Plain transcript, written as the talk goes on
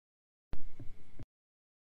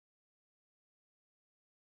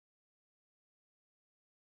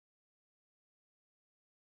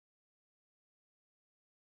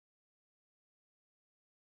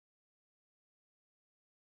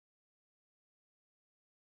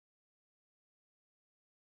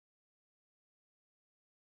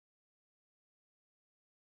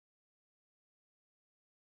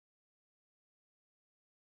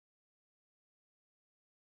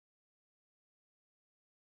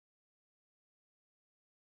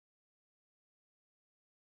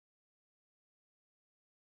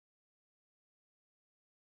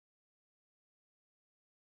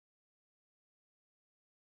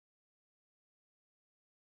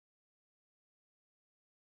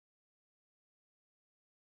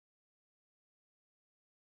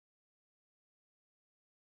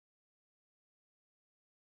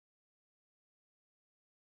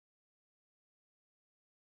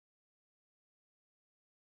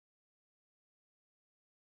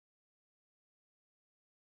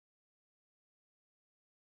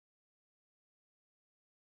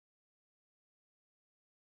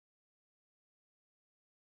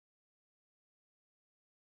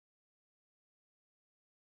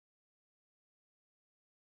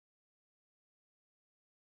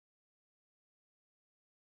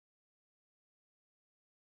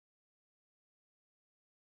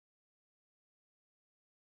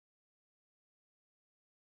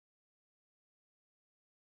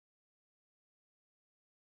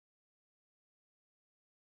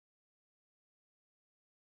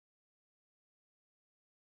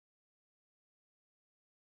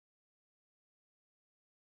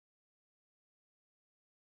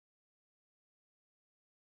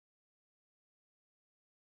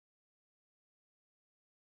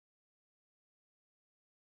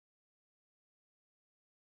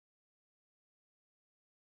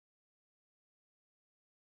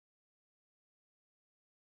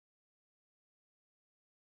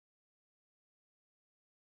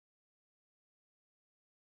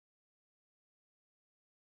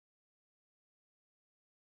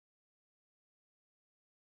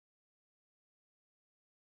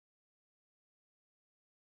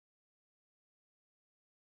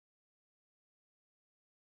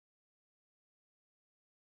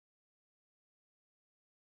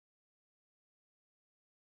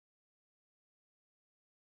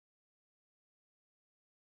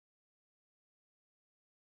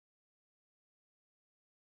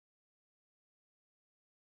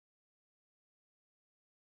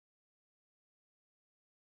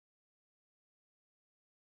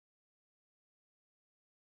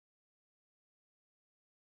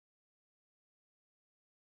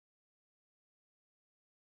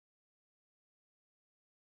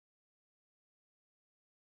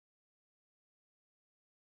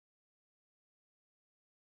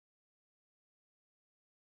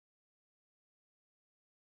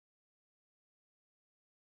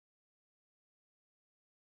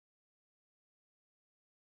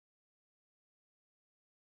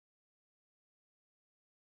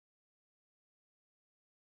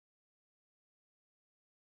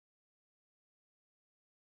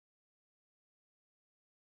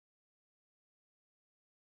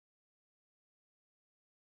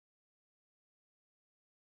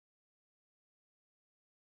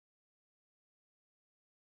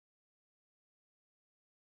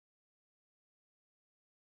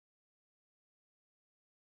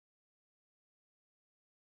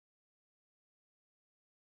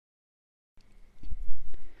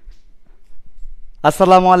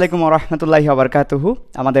আসসালামু আলাইকুম ওয়া রাহমাতুল্লাহি ওয়া বারাকাতুহু।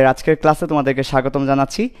 আমাদের আজকের ক্লাসে তোমাদেরকে স্বাগতম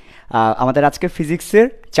জানাচ্ছি। আমাদের আজকে ফিজিক্সের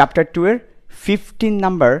চ্যাপ্টার 2 এর 15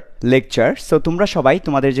 নাম্বার লেকচার। সো তোমরা সবাই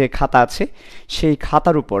তোমাদের যে খাতা আছে সেই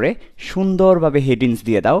খাতার উপরে সুন্দরভাবে হেডিংস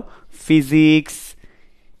দিয়ে দাও। ফিজিক্স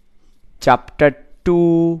চ্যাপ্টার 2,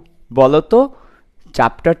 বলো তো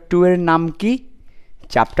চ্যাপ্টার 2 এর নাম কি?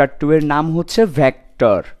 চ্যাপ্টার 2 এর নাম হচ্ছে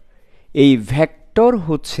ভেক্টর। এই ভেক্টর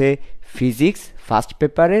হচ্ছে ফিজিক্স ফার্স্ট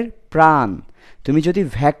পেপারের প্রাণ। তুমি যদি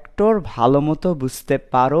ভেক্টর ভালো মতো বুঝতে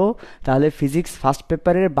পারো তাহলে ফিজিক্স ফার্স্ট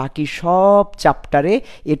পেপারের বাকি সব চ্যাপ্টারে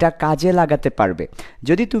এটা কাজে লাগাতে পারবে।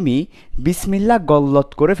 যদি তুমি বিসমিল্লাহ গল্লত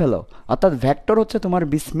করে ফেলো, অর্থাৎ ভেক্টর হচ্ছে তোমার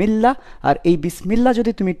বিসমিল্লাহ, আর এই বিসমিল্লাহ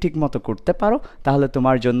যদি তুমি ঠিক মতো করতে পারো তাহলে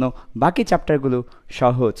তোমার জন্য বাকি চ্যাপ্টারগুলো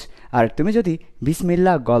সহজ। আর তুমি যদি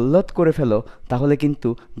বিসমিল্লাহ গল্লত করে ফেলো তাহলে কিন্তু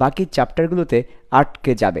বাকি চ্যাপ্টারগুলোতে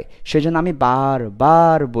আটকে যাবে। সেজন্য আমি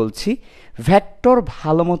বারবার বলছি ভেক্টর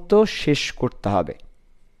ভালো মতো শেষ করতে হবে,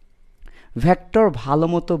 ভেক্টর ভালো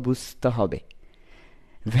মতো বুঝতে হবে,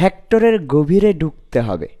 ভেক্টরের গভীরে ঢুকতে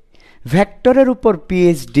হবে, ভেক্টরের উপর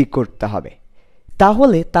পিএইচডি করতে হবে।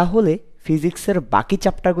 তাহলে তাহলে ফিজিক্সের বাকি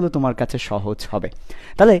চ্যাপ্টারগুলো তোমার কাছে সহজ হবে।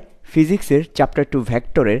 তাহলে ফিজিক্সের চ্যাপ্টার 2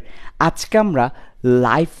 ভেক্টরের আজকে আমরা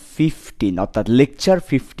লাইভ 15 অর্থাৎ লেকচার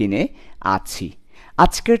 15-এ আছি।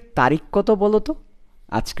 আজকের তারিখ কত বলো তো?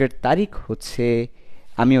 আজকের তারিখ হচ্ছে,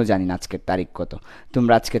 আমিও জানি না আজকের তারিখ কত,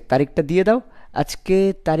 তোমরা আজকের তারিখটা দিয়ে দাও। আজকে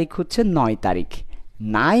তারিখ হচ্ছে 9 তারিখ,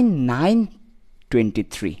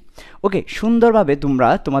 9/9/23। ওকে, সুন্দরভাবে তোমরা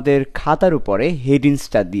তোমাদের খাতার উপরে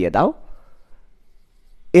হেডিংসটা দিয়ে দাও।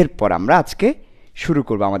 এরপর আমরা আজকে শুরু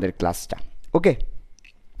করব আমাদের ক্লাসটা। ওকে,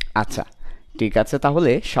 আচ্ছা ঠিক আছে,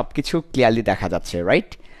 তাহলে সব কিছু ক্লিয়ারলি দেখা যাচ্ছে, রাইট?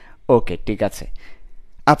 ওকে ঠিক আছে।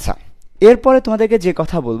 আচ্ছা, এরপরে তোমাদেরকে যে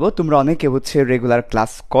কথা বলবো, তোমরা অনেকে হচ্ছে রেগুলার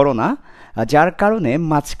ক্লাস করো না, যার কারণে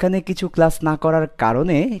মাঝখানে কিছু ক্লাস না করার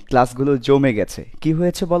কারণে ক্লাসগুলো জমে গেছে। কি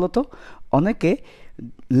হয়েছে বলো তো? অনেকে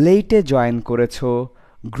লেটে জয়েন করেছো,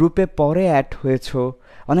 গ্রুপে পরে অ্যাড হয়েছো,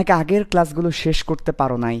 অনেকে আগের ক্লাসগুলো শেষ করতে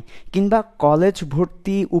পারো নাই, কিংবা কলেজ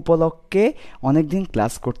ভর্তি উপলক্ষে অনেক দিন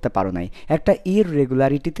ক্লাস করতে পারো নাই, একটা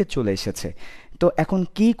ইররেগুলারিটিতে চলে এসেছে। তো এখন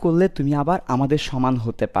কি করলে তুমি আবার আমাদের সমান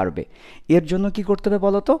হতে পারবে? এর জন্য কি করতে হবে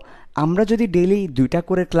বলো তো? আমরা যদি ডেইলি 2টা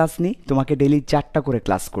করে ক্লাস নিই, তোমাকে ডেইলি 4টা করে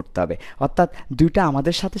ক্লাস করতে হবে। অর্থাৎ 2টা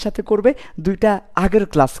আমাদের সাথে সাথে করবে, 2টা আগের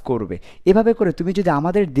ক্লাস করবে। এভাবে করে তুমি যদি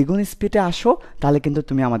আমাদের দ্বিগুণ স্পিডে আসো তাহলে কিন্তু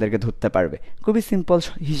তুমি আমাদেরকে ধরতে পারবে। খুবই সিম্পল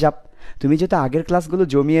হিসাব। তুমি যেহেতু আগের ক্লাসগুলো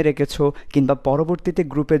জমিয়ে রেখেছো কিংবা পরবর্তীতে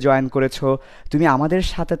গ্রুপে জয়েন করেছো, তুমি আমাদের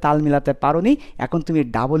সাথে তাল মিলাতে পারোনি, এখন তুমি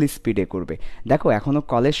ডাবল স্পিডে করবে। দেখো, এখনও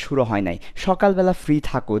কলেজ শুরু হয় নাই, সকালবেলা ফ্রি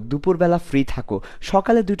থাকো, দুপুরবেলা ফ্রি থাকো,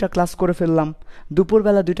 সকালে 2টা ক্লাস করে ফেললাম,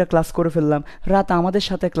 দুপুরবেলা 2টা ক্লাস করে ফেললাম, রাত আমাদের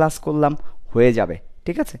সাথে ক্লাস করলাম, হয়ে যাবে।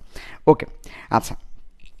 ঠিক আছে? ওকে, আচ্ছা।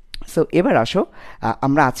 সো এবার আসো,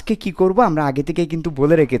 আমরা আজকে কি করব, আমরা আগে থেকে কিন্তু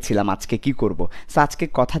বলে রেখেছিলাম আজকে কি করব। সো আজকে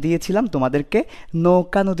কথা দিয়েছিলাম তোমাদেরকে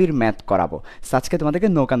নৌকা নদীর ম্যাথ করাবো। সো আজকে তোমাদেরকে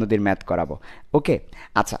নৌকা নদীর ম্যাথ করাবো। ওকে,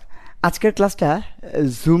 আচ্ছা। আজকের ক্লাসটা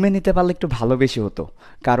জুমে নিতে পারলে একটু ভালো বেশি হতো,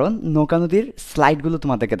 কারণ নৌকা নদীর স্লাইডগুলো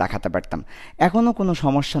তোমাদেরকে দেখাতে পারতাম। এখনও কোনো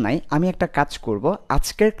সমস্যা নাই, আমি একটা কাজ করব,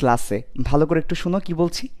 আজকের ক্লাসে ভালো করে একটু শোনো কি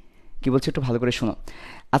বলছি, কি বলছি একটু ভালো করে শোনো।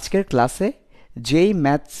 আজকের ক্লাসে যেই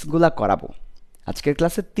ম্যাথসগুলা করাবো, আজকের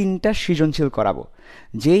ক্লাসে 3টা সৃজনশীল করাবো।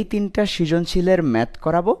 যেই 3টা সৃজনশীলের ম্যাথ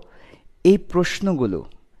করাবো, এই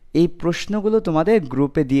প্রশ্নগুলো তোমাদের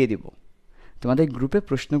গ্রুপে দিয়ে দিব, তোমাদের গ্রুপে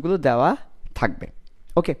প্রশ্নগুলো দেওয়া থাকবে।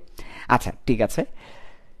 ওকে, আচ্ছা ঠিক আছে।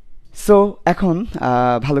 সো এখন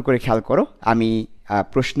ভালো করে খেয়াল করো, আমি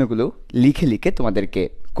প্রশ্নগুলো লিখে লিখে তোমাদেরকে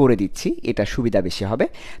করে দিচ্ছি, এটা সুবিধা বেশি হবে।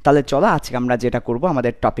 তাহলে চলো আজকে আমরা যেটা করব,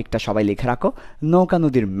 আমাদের টপিকটা সবাই লিখে রাখো, নৌকা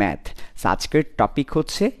নদীর ম্যাথ। আজকের টপিক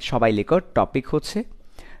হচ্ছে, সবাই লিখো, টপিক হচ্ছে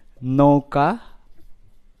নৌকা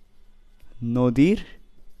নদীর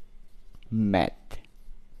ম্যাথ।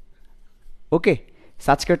 ওকে,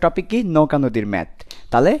 আজকের টপিক কি? নৌকা নদীর ম্যাথ।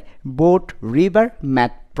 তাহলে boat river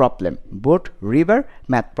math problem, boat river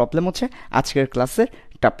math problem হচ্ছে আজকের ক্লাসের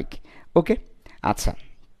টপিক। ওকে, আচ্ছা।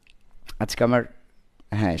 আজকে আমার,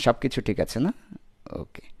 হ্যাঁ সব কিছু ঠিক আছে না?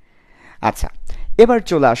 ওকে, আচ্ছা। এবার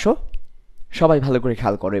চলে আসো, সবাই ভালো করে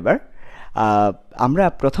খেয়াল করো। এবার আমরা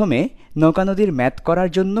প্রথমে নৌকা নদীর ম্যাথ করার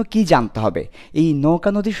জন্য কি জানতে হবে? এই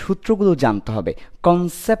নৌকা নদীর সূত্রগুলো জানতে হবে,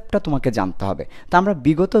 কনসেপ্টটা তোমাকে জানতে হবে। তা আমরা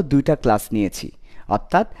বিগত 2টা ক্লাস নিয়েছি,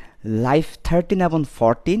 অর্থাৎ লাইভ 13 এবং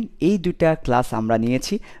 14, এই 2টা ক্লাস আমরা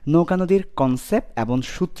নিয়েছি নৌকা নদীর কনসেপ্ট এবং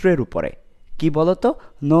সূত্রের উপরে। কি বলতো?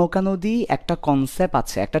 নৌকা নদী একটা কনসেপ্ট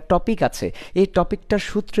আছে, একটা টপিক আছে, এই টপিকটার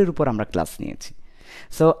সূত্রের উপর আমরা ক্লাস নিয়েছি।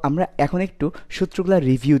 সো আমরা এখন একটু সূত্রগুলো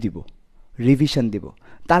রিভিউ দিব, রিভিশন দিব,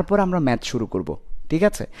 তারপর আমরা ম্যাথ শুরু করব। ঠিক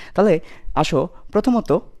আছে? তাহলে আসো, প্রথমত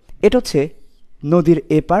এটা হচ্ছে নদীর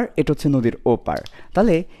এপার, এটা হচ্ছে নদীর ওপার।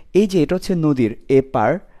 তাহলে এই যে এটা হচ্ছে নদীর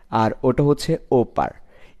এপার আর ওটা হচ্ছে ওপার।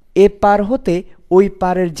 এপার হতে ওই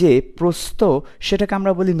পারের যে প্রস্থ সেটাকে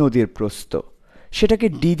আমরা বলি নদীর প্রস্থ, সেটাকে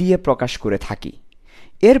ডি দিয়ে প্রকাশ করে থাকি।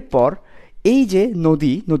 এরপর এই যে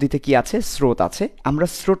নদীতে কি আছে, স্রোত আছে, আমরা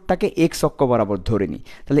স্রোতটাকে এক্স অক্ষ বরাবর ধরে নিই।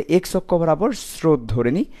 তাহলে এক্স অক্ষ বরাবর স্রোত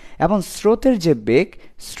ধরে নিই এবং স্রোতের যে বেগ,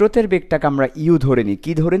 স্রোতের বেগটাকে আমরা ইউ ধরে নিই।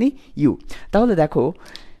 কি ধরে নিই? ইউ। তাহলে দেখো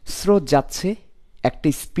স্রোত যাচ্ছে একটি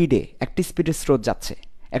স্পিডে স্রোত যাচ্ছে,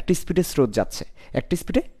 একটি স্পিডে স্রোত যাচ্ছে, একটি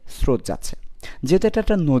স্পিডে স্রোত যাচ্ছে। যেহেতু এটা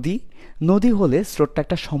একটা নদী হলে স্রোতটা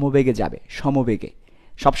একটা সমবেগে যাবে, সমবেগে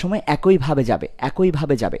সবসময় একইভাবে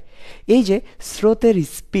যাবে। এই যে স্রোতের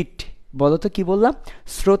স্পিড, বলো তো কি বললাম?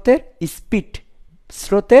 স্রোতের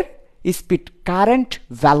স্পিড কারেন্ট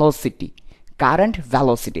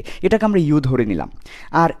ভ্যালোসিটি, এটাকে আমরা ইউ ধরে নিলাম।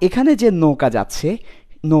 আর এখানে যে নৌকা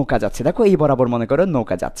যাচ্ছে দেখো এই বরাবর মনে করো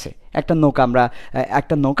নৌকা যাচ্ছে, একটা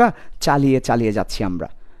নৌকা চালিয়ে যাচ্ছি আমরা।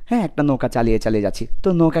 হ্যাঁ, একটা নৌকা চালিয়ে যাচ্ছি, তো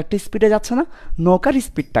নৌকা একটা স্পিডে যাচ্ছে না? নৌকার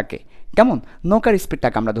স্পিডটাকে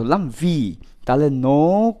আমরা ধরলাম ভি। তাহলে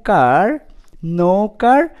নৌকার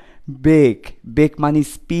বেগ মানে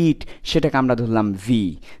স্পিড, সেটাকে আমরা ধরলাম ভি।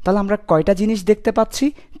 তাহলে আমরা কয়টা জিনিস দেখতে পাচ্ছি?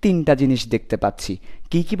 3টা জিনিস দেখতে পাচ্ছি।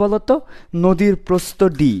 কি বলতো? নদীর প্রস্থ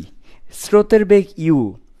ডি, স্রোতের বেগ ইউ,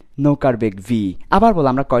 নৌকার বেগ ভি। আবার বল,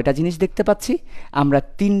 আমরা কয়টা জিনিস দেখতে পাচ্ছি? আমরা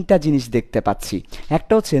 3টা জিনিস দেখতে পাচ্ছি।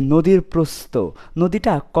 একটা হচ্ছে নদীর প্রস্থ,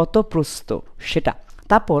 নদীটা কত প্রস্থ সেটা।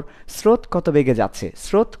 তারপর স্রোত কত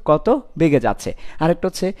বেগে যাচ্ছে, আরেকটা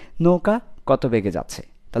হচ্ছে নৌকা কত বেগে যাচ্ছে।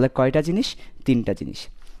 তাহলে কয়টা জিনিস? 3টা জিনিস।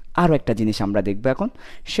 আরও একটা জিনিস আমরা দেখব এখন,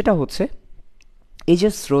 সেটা হচ্ছে এই যে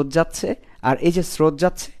স্রোত যাচ্ছে আর এই যে স্রোত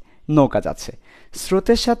যাচ্ছে, নৌকা যাচ্ছে,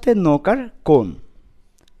 স্রোতের সাথে নৌকার কোণ।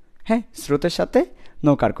 হ্যাঁ, স্রোতের সাথে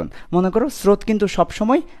নৌকার কোণ। মনে করো স্রোত কিন্তু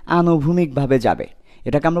সবসময় আনুভূমিকভাবে যাবে,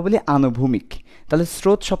 এটাকে আমরা বলি আনুভূমিক। তাহলে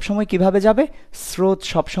স্রোত সবসময় কিভাবে যাবে? স্রোত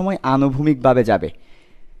সবসময় আনুভূমিকভাবে যাবে।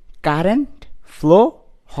 কারেন্ট ফ্লো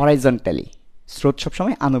হরাইজন্টালি, স্রোত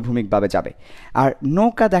সবসময় আনুভূমিকভাবে যাবে। আর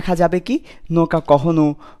নৌকা দেখা যাবে কি, নৌকা কখনো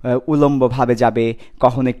উলম্বভাবে যাবে,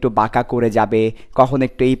 কখনো একটু বাঁকা করে যাবে, কখনো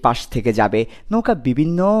একটু এই পাশ থেকে যাবে, নৌকা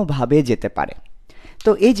বিভিন্নভাবে যেতে পারে। তো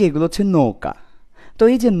এই যে এগুলো হচ্ছে নৌকা। তো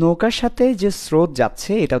এই যে নৌকার সাথে যে স্রোত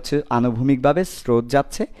যাচ্ছে, এটা হচ্ছে আনুভূমিকভাবে স্রোত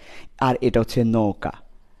যাচ্ছে, আর এটা হচ্ছে নৌকা।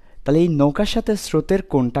 তাহলে এই নৌকার সাথে স্রোতের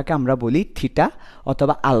কোণটাকে আমরা বলি থিটা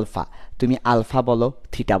অথবা আলফা। তুমি আলফা বলো,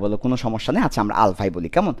 থিটা বলো, কোনো সমস্যা নেই। আচ্ছা, আমরা আলফাই বলি,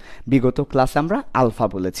 কেমন? বিগত ক্লাসে আমরা আলফা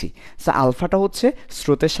বলেছি। সো আলফাটা হচ্ছে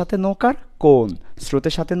স্রোতের সাথে নৌকার কোণ,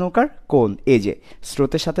 এই যে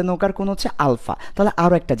স্রোতের সাথে নৌকার কোণ হচ্ছে আলফা। তাহলে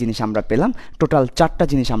আরও একটা জিনিস আমরা পেলাম, টোটাল 4টা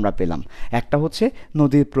জিনিস আমরা পেলাম। একটা হচ্ছে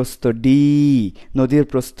নদীর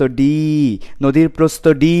প্রস্থ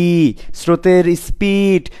ডি, স্রোতের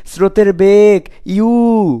স্পিড, স্রোতের বেগ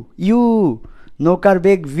ইউ, নৌকার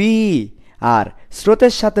বেগ ভি, আর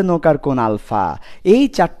স্রোতের সাথে নৌকার কোণ আলফা। এই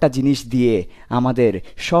 4টা জিনিস দিয়ে আমাদের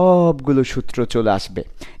সবগুলো সূত্র চলে আসবে।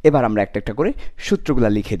 এবার আমরা একটা একটা করে সূত্রগুলো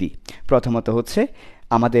লিখে দিই। প্রথমত হচ্ছে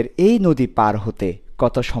আমাদের এই নদী পার হতে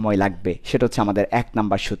কত সময় লাগবে, সেটা হচ্ছে আমাদের 1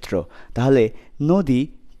 নাম্বার সূত্র। তাহলে নদী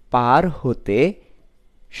পার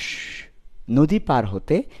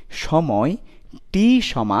হতে সময় টি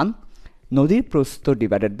সমান নদীর প্রস্থ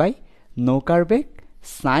ডিভাইডেড বাই নৌকার বেগ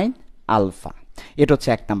সাইন আলফা। এটা হচ্ছে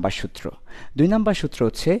 1 নাম্বার সূত্র। 2 নাম্বার সূত্র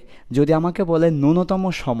হচ্ছে, যদি আমাকে বলে ন্যূনতম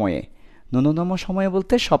সময়ে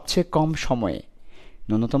বলতে সবচেয়ে কম সময়ে,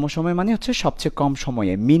 ন্যূনতম সময় মানে হচ্ছে সবচেয়ে কম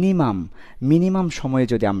সময়ে, মিনিমাম সময়ে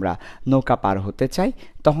যদি আমরা নৌকা পার হতে চাই,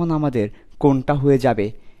 তখন আমাদের কোণটা হয়ে যাবে,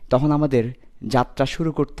 তখন আমাদের যাত্রা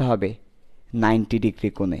শুরু করতে হবে 90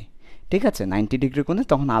 ডিগ্রি কোণে। ঠিক আছে, 90 ডিগ্রি কোণে,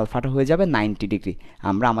 তখন আলফাটা হয়ে যাবে 90 ডিগ্রি।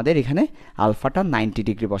 আমরা আমাদের এখানে আলফাটা 90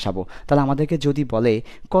 ডিগ্রি বসাবো। তাহলে আমাদেরকে যদি বলে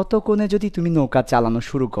কত কোণে যদি তুমি নৌকা চালানো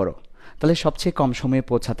শুরু করো, তাহলে সবচেয়ে কম সময়ে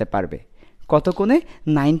পৌঁছাতে পারবে। কত কোণে?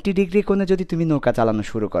 90 ডিগ্রি কোণে যদি তুমি নৌকা চালানো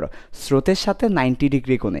শুরু করো, স্রোতের সাথে 90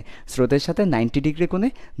 ডিগ্রি কোণে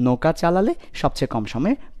নৌকা চালালে সবচেয়ে কম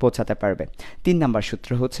সময়ে পৌঁছাতে পারবে। 3 নাম্বার সূত্র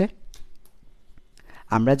হচ্ছে,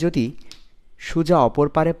 আমরা যদি সোজা অপর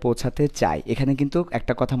পারে পৌঁছাতে চাই, এখানে কিন্তু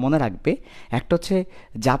একটা কথা মনে রাখবে, একটা হচ্ছে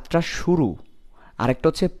যাত্রা শুরু, আরেকটা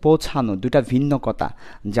হচ্ছে পৌঁছানো, দুটা ভিন্ন কথা।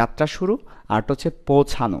 যাত্রা শুরু আরেকটা হচ্ছে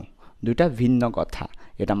পৌঁছানো, দুটা ভিন্ন কথা,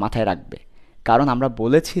 এটা মাথায় রাখবে। কারণ আমরা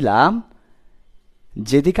বলেছিলাম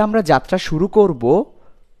যেদিকে আমরা যাত্রা শুরু করব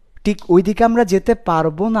ঠিক ওই দিকে আমরা যেতে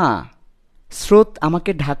পারবো না, স্রোত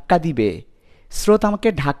আমাকে ধাক্কা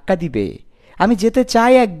দিবে। আমি যেতে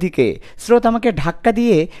চাই একদিকে, স্রোত আমাকে ধাক্কা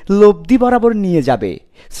দিয়ে লব্ধি বরাবর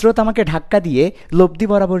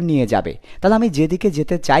নিয়ে যাবে। তাহলে আমি যেদিকে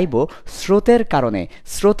যেতে চাইব, স্রোতের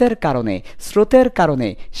কারণে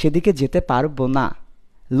সেদিকে যেতে পারবো না।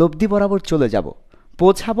 লব্ধি বরাবর চলে যাব,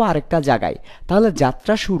 পৌঁছাবো আরেকটা জায়গায়। তাহলে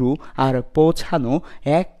যাত্রা শুরু আর পৌঁছানো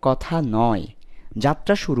এক কথা নয়।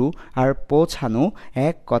 যাত্রা শুরু আর পৌঁছানো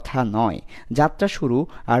এক কথা নয়। যাত্রা শুরু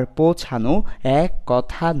আর পৌঁছানো এক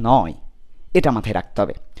কথা নয়, এটা মাথায় রাখতে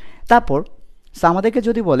হবে। তারপর আমাদেরকে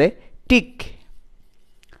যদি বলে ঠিক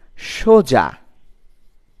সোজা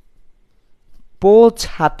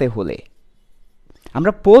পৌঁছাতে হলে,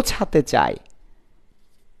 আমরা পৌঁছাতে চাই,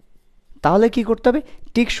 তাহলে কি করতে হবে?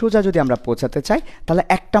 ঠিক সোজা যদি আমরা পৌঁছাতে চাই তাহলে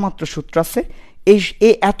একটা মাত্র সূত্র আছে,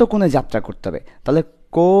 এই এত কোণে যাত্রা করতে হবে। তাহলে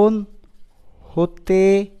কোণ হতে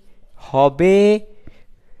হবে,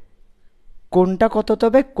 কোণটা কত হতে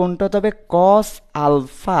হবে? কোণটা হতে হবে কস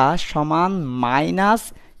আলফা সমান মাইনাস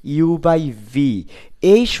ইউ বাই ভি।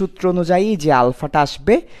 এই সূত্র অনুযায়ী যে আলফাটা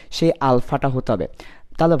আসবে সেই আলফাটা হতে হবে।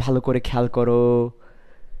 তাহলে ভালো করে খেয়াল করো,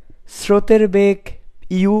 স্রোতের বেগ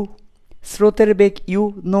ইউ, স্রোতের বেগ ইউ,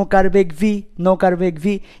 নৌকার বেগ ভি, নৌকার বেগ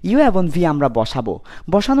ভি, ইউ এবং ভি আমরা বসাবো।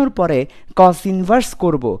 বসানোর পরে কস ইনভার্স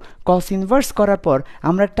করব। কস ইনভার্স করার পর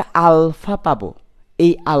আমরা একটা আলফা পাবো।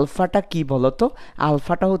 এই আলফাটা কি বলতো?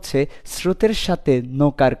 আলফাটা হচ্ছে স্রোতের সাথে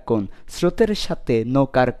নৌকার কোণ, স্রোতের সাথে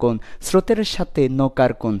নৌকার কোণ, স্রোতের সাথে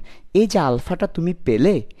নৌকার কোণ। এই যে আলফাটা তুমি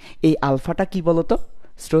পেলে, এই আলফাটা কি বলতো?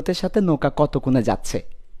 স্রোতের সাথে নৌকা কত কোণে যাচ্ছে।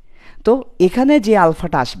 তো এখানে যে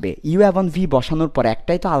আলফাটা আসবে, ইউ এবং ভি বসানোর পর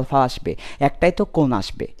একটাই তো আলফা আসবে, একটাই তো কোণ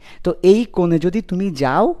আসবে। তো এই কোণে যদি তুমি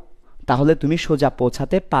যাও তাহলে তুমি সোজা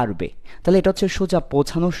পৌঁছাতে পারবে। তাহলে এটা হচ্ছে সোজা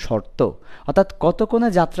পৌঁছানোর শর্ত, অর্থাৎ কত কোণে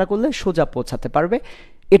যাত্রা করলে সোজা পৌঁছাতে পারবে,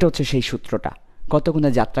 এটা হচ্ছে সেই সূত্রটা। কত কোণে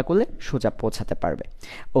যাত্রা করলে সোজা পৌঁছাতে পারবে।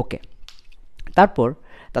 ওকে, তারপর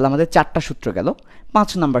তাহলে আমাদের 4টা সূত্র গেল। 5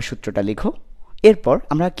 নম্বর সূত্রটা লিখো। এরপর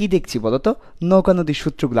আমরা কি দেখছি বলো তো? নৌকা নদীর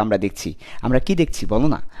সূত্রগুলো আমরা দেখছি। আমরা কি দেখছি বলো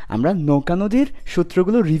না? আমরা নৌকা নদীর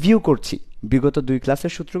সূত্রগুলো রিভিউ করছি, বিগত 2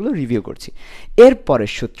 ক্লাসের সূত্রগুলো রিভিউ করছি।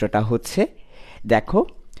 এরপরের সূত্রটা হচ্ছে, দেখো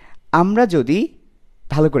আমরা যদি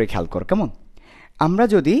ভালো করে খেয়াল কর কেমন, আমরা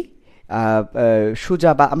যদি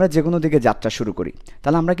সোজা বা আমরা যে কোনো দিকে যাত্রা শুরু করি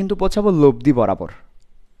তাহলে আমরা কিন্তু পৌঁছাবো লব্ধি বরাবর,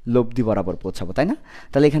 লব্ধি বরাবর পৌঁছাবো, তাই না?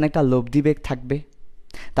 তাহলে এখানে একটা লব্ধি বেগ থাকবে,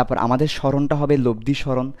 তারপর আমাদের সরণটা হবে লব্ধি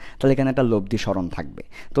সরণ, তাহলে এখানে একটা লব্ধি সরণ থাকবে।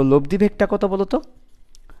 তো লব্ধি বেগটা কত বলো তো?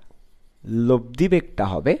 লব্ধি বেগটা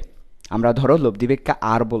হবে, আমরা ধরো লব্ধি বেগকে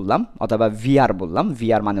আর বললাম অথবা ভি আর বললাম, ভি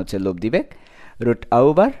আর মানে হচ্ছে লব্ধি বেগ, রুট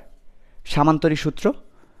ওভার সামান্তরিক সূত্র।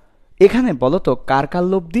 এখানে বলো তো কার কার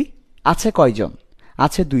লব্ধি আছে? কয়জন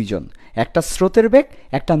আছে? 2 জন। একটা স্রোতের বেগ,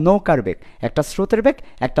 একটা নৌকার বেগ, একটা স্রোতের বেগ,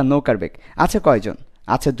 একটা নৌকার বেগ। আছে কয়জন?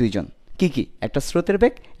 আছে 2 জন। কি কি? একটা স্রোতের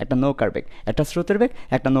বেগ, একটা নৌকার বেগ, একটা স্রোতের বেগ,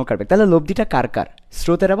 একটা নৌকার বেগ। তাহলে লব্ধিটা কার কার?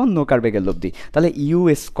 স্রোতের এবং নৌকার বেগের লব্ধি। তাহলে you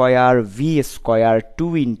square V square 2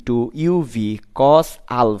 into U V cos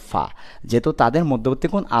alpha, যেহেতু তাদের মধ্যবর্তী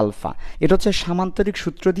কোণ আলফা, এটা হচ্ছে সামান্তরিক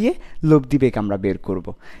সূত্র দিয়ে লব্ধি বেগ আমরা বের করব।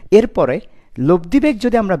 এরপরে লব্ধি বেগ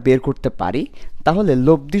যদি আমরা বের করতে পারি তাহলে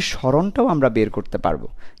লব্ধি সরণটাও আমরা বের করতে পারবো।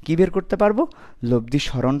 কি বের করতে পারবো? লব্ধি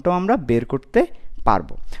সরণটাও আমরা বের করতে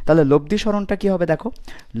পারবো। তাহলে লব্ধি সরণটা কি হবে দেখো?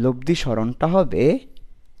 লব্ধি সরণটা হবে,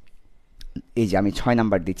 এই যে আমি 6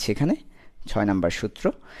 নাম্বার দিচ্ছি এখানে, 6 নাম্বার সূত্র।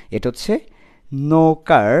 এটা হচ্ছে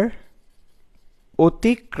নৌকার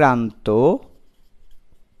অতিক্রান্ত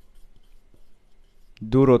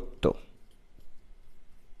দূরত্ব,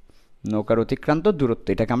 নৌকার অতিক্রান্ত দূরত্ব,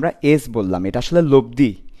 এটাকে আমরা এস বললাম, এটা আসলে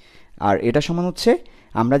লব্ধি। আর এটা সমান হচ্ছে,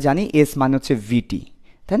 আমরা জানি এস মানে হচ্ছে ভিটি,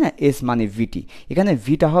 তাই না? এস মানে ভিটি, এখানে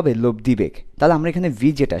ভিটা হবে লব্ধি বেগ। তাহলে আমরা এখানে ভি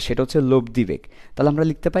যেটা সেটা হচ্ছে লব্ধি বেগ, তাহলে আমরা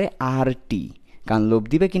লিখতে পারি আর টি, কারণ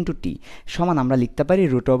লব্ধি বেগ ইন্টু টি সমান আমরা লিখতে পারি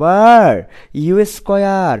root over you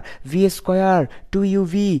square V square 2 U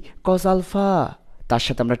V cos alpha, তার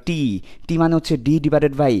সাথে আমরা টি, টি মানে হচ্ছে D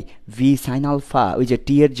divided by V sine alpha, ওই যে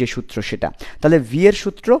টি এর যে সূত্র সেটা। তাহলে ভি এর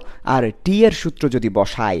সূত্র আর টি এর সূত্র যদি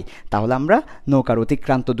বসাই তাহলে আমরা নৌকার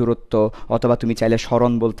অতিক্রান্ত দূরত্ব, অথবা তুমি চাইলে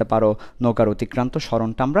সরণ বলতে পারো, নৌকার অতিক্রান্ত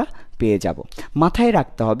সরণটা আমরা পেয়ে যাব। মাথায়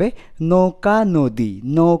রাখতে হবে নৌকা নদী,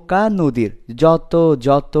 নৌকা নদীর যত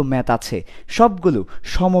যত ম্যাথ আছে সবগুলো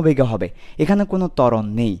সমবেগে হবে। এখানে কোনো ত্বরণ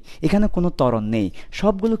নেই, এখানে কোনো ত্বরণ নেই,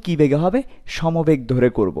 সবগুলো কি বেগে হবে? সমবেগ ধরে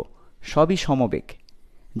করব, সবই সমবেগ,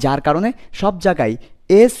 যার কারণে সব জায়গায়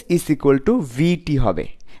এস ইজ ইকুয়াল টু ভিটি হবে।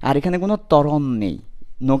 আর এখানে কোনো ত্বরণ নেই,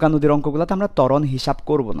 নৌকা নদীর অঙ্কগুলোতে আমরা ত্বরণ হিসাব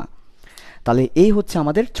করব না। তাহলে এই হচ্ছে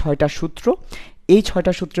আমাদের 6টা সূত্র। এই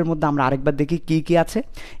 6টা সূত্রের মধ্যে আমরা আরেকবার দেখি কি কি আছে।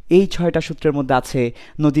 এই 6টা সূত্রের মধ্যে আছে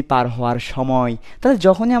নদী পার হওয়ার সময়। তাহলে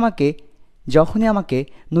যখনই আমাকে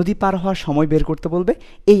নদী পার হওয়ার সময় বের করতে বলবে,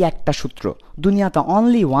 এই একটা সূত্র, দুনিয়াতে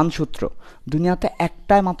অনলি ওয়ান সূত্র, দুনিয়াতে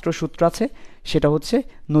একটাই মাত্র সূত্র আছে, সেটা হচ্ছে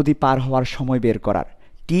নদী পার হওয়ার সময় বের করার।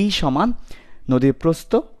 টি সমান নদীর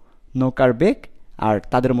প্রস্থ, নৌকার বেগ আর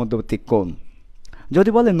তাদের মধ্যবর্তী কোণ। যদি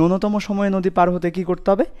বলে ন্যূনতম সময়ে নদী পার হতে কি করতে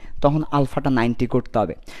হবে, তখন আলফাটা 90 করতে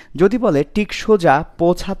হবে। যদি বলে ঠিক সোজা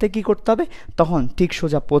পৌঁছাতে কি করতে হবে, তখন ঠিক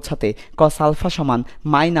সোজা পৌঁছাতে কস আলফা সমান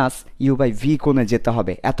মাইনাস ইউ বাই ভি কোণে যেতে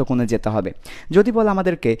হবে, এত কোণে যেতে হবে। যদি বলে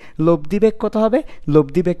আমাদেরকে লব্ধি বেগ কত হবে,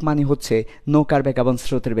 লব্ধি বেগ মানে হচ্ছে নৌকার বেগ এবং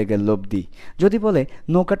স্রোতের বেগের লব্ধি। যদি বলে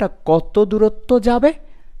নৌকাটা কত দূরত্ব যাবে,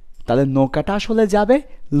 তাহলে নৌকাটা আসলে যাবে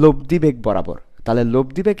লব্ধি বেগ বরাবর, তাহলে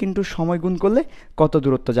লব্ধি বেগ কিন্তু সময় গুণ করলে কত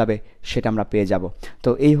দূরত্ব যাবে সেটা আমরা পেয়ে যাব। তো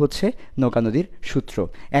এই হচ্ছে নৌকা নদীর সূত্র,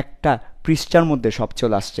 একটা পৃষ্ঠার মধ্যে সব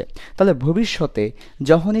চলে আসছে। তাহলে ভবিষ্যতে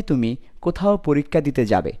যখনই তুমি কোথাও পরীক্ষা দিতে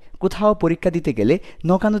যাবে, কোথাও পরীক্ষা দিতে গেলে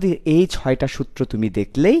নৌকা নদীর এই 6টা সূত্র তুমি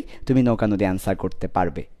দেখলেই তুমি নৌকা নদী অ্যান্সার করতে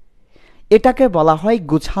পারবে। এটাকে বলা হয়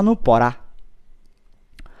গুছানো পড়া।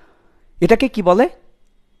 এটাকে কি বলে,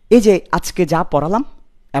 এই যে আজকে যা পড়ালাম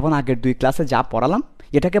এবং আগের 2 ক্লাসে যা পড়ালাম,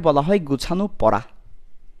 এটাকে বলা হয় গুছানো পড়া।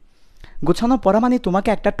 গুছানো পড়া মানে তোমাকে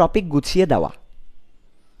একটা টপিক গুছিয়ে দেওয়া,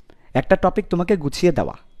 একটা টপিক তোমাকে গুছিয়ে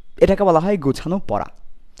দেওয়া, এটাকে বলা হয় গুছানো পড়া।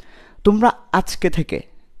 তোমরা আজকে থেকে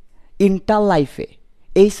ইন্টার লাইফে,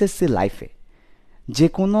 এইচএসসি লাইফে যে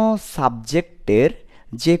কোনো সাবজেক্টের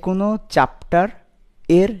যে কোনো চ্যাপ্টার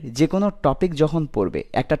এর যে কোনো টপিক যখন পড়বে,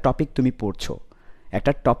 একটা টপিক তুমি পড়ছো,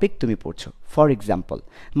 একটা টপিক তুমি পড়ছো, ফর এক্সাম্পল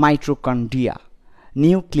মাইটোকন্ড্রিয়া,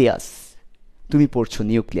 নিউক্লিয়াস, তুমি পড়ছো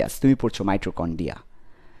নিউক্লিয়াস, তুমি পড়ছো মাইটোকন্ড্রিয়া।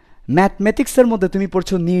 ম্যাথমেটিক্সের মধ্যে তুমি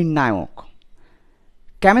পড়ছো নির্ণায়ক,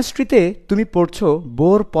 কেমিস্ট্রিতে তুমি পড়ছো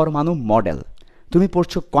বোর পরমাণু মডেল, তুমি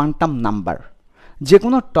পড়ছো কোয়ান্টাম নাম্বার। যে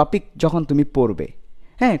কোনো টপিক যখন তুমি পড়বে,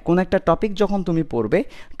 হ্যাঁ, কোন একটা টপিক যখন তুমি পড়বে,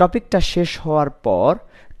 টপিকটা শেষ হওয়ার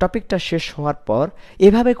পর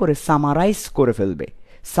এভাবে করে সামারাইজ করে ফেলবে,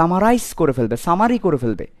 সামারি করে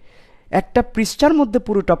ফেলবে। একটা পৃষ্ঠার মধ্যে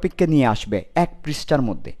পুরো টপিককে নিয়ে আসবে, এক পৃষ্ঠার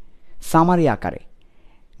মধ্যে সামারি আকারে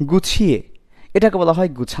গুছিয়ে, এটাকে বলা হয়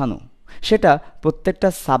গুছানো। সেটা প্রত্যেকটা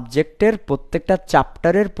সাবজেক্টের, প্রত্যেকটা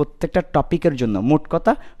চ্যাপ্টারের, প্রত্যেকটা টপিকের জন্য মোট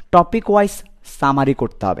কথা টপিক ওয়াইজ সামারি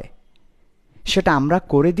করতে হবে। সেটা আমরা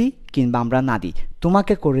করে দিই কিংবা আমরা না দিই,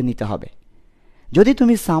 তোমাকে করে নিতে হবে। যদি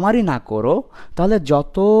তুমি সামারি না করো, তাহলে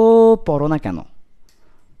যত পড়ো না কেন,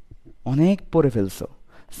 অনেক পড়ে ফেলছো,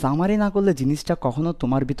 সামারি না করলে জিনিসটা কখনো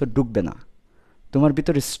তোমার ভিতর ঢুকবে না, তোমার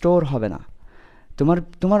ভিতর স্টোর হবে না।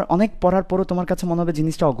 তোমার অনেক পড়ার পরও তোমার কাছে মনে হবে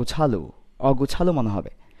জিনিসটা অগুছালো মনে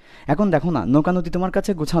হবে। এখন দেখো না, নৌকা নদী তোমার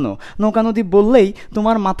কাছে গুছানো, নৌকা নদী বললেই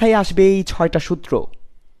তোমার মাথায় আসবে এই 6টা সূত্র,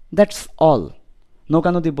 দ্যাটস অল।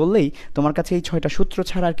 নৌকা নদী বললেই তোমার কাছে এই 6টা সূত্র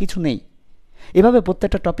ছাড়া আর কিছু নেই। এভাবে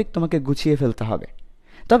প্রত্যেকটা টপিক তোমাকে গুছিয়ে ফেলতে হবে।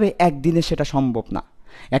 তবে একদিনে সেটা সম্ভব না।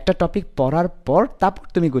 একটা টপিক পড়ার পর তারপর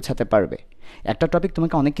তুমি গুছাতে পারবে। একটা টপিক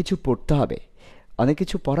তোমাকে অনেক কিছু পড়তে হবে, অনেক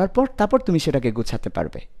কিছু পড়ার পর তারপর তুমি সেটাকে গুছাতে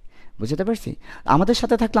পারবে। বুঝতে পারছি? আমাদের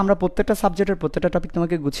সাথে থাকলে আমরা প্রত্যেকটা সাবজেক্টের প্রত্যেকটা টপিক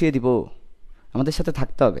তোমাকে গুছিয়ে দিব, আমাদের সাথে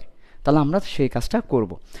থাকতে হবে, তাহলে আমরা সেই কাজটা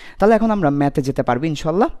করব। তাহলে এখন আমরা ম্যাথে যেতে পারবো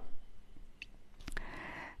ইনশাল্লাহ।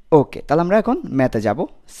 ওকে, তাহলে আমরা এখন ম্যাথে যাব।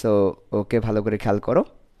 সো ওকে, ভালো করে খেয়াল করো,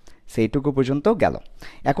 সেইটুকু পর্যন্ত গেল।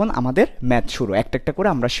 এখন আমাদের ম্যাথ শুরু, একটা একটা করে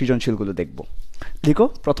আমরা সৃজনশীলগুলো দেখব। লিখো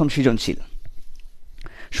প্রথম সৃজনশীল।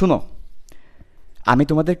 শুনো, আমি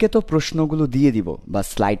তোমাদেরকে তো প্রশ্নগুলো দিয়ে দিব বা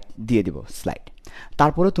স্লাইড দিয়ে দিব, স্লাইড,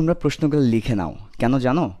 তারপরে তোমরা প্রশ্নগুলো লিখে নাও। কেন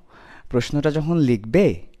জানো? প্রশ্নটা যখন লিখবে,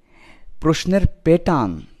 প্রশ্নের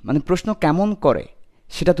প্যাটার্ন মানে প্রশ্ন কেমন করে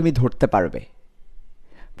সেটা তুমি ধরতে পারবে।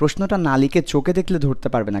 প্রশ্নটা না লিখে চোখে দেখলে ধরতে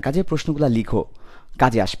পারবে না, কাজে প্রশ্নগুলো লিখো,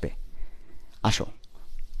 কাজে আসবে। আসো,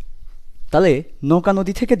 তাহলে নৌকা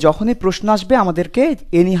নদী থেকে যখনই প্রশ্ন আসবে আমাদেরকে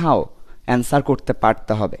এনিহাও অ্যান্সার করতে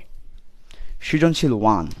পারতে হবে। সৃজনশীল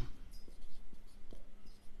 1,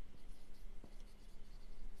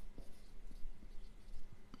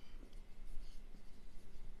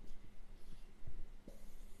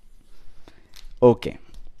 ওকে,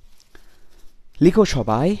 লিখো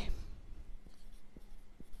সবাই।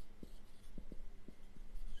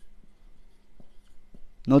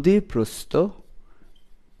 নদীর প্রস্থ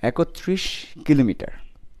 31 কিলোমিটার।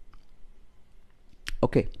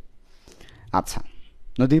 ওকে, আচ্ছা,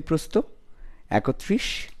 নদীর প্রস্থ 31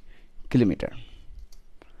 কিলোমিটার।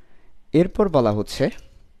 এরপর বলা হচ্ছে,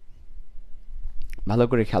 ভালো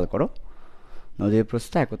করে খেয়াল করো, নদীর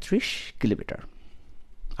প্রস্থ 31 কিলোমিটার।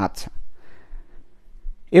 আচ্ছা,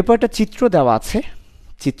 এরপর একটা চিত্র দেওয়া আছে,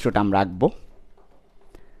 চিত্রটা আমরা আঁকবো,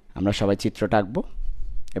 আমরা সবাই চিত্রটা আঁকবো।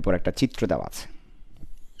 এরপর একটা চিত্র দেওয়া আছে।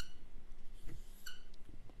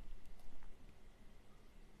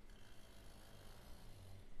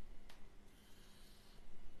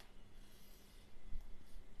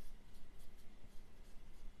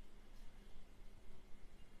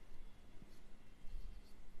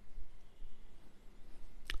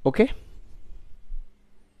 ওকে,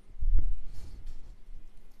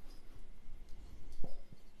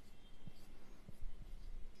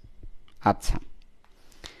 আচ্ছা,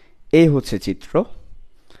 এই হচ্ছে চিত্র,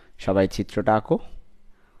 সবাই চিত্রটা আঁকো।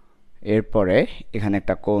 এরপরে এখানে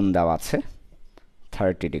একটা কোণ দেওয়া আছে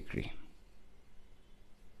 30 ডিগ্রি।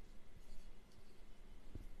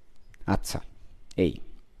 আচ্ছা, এই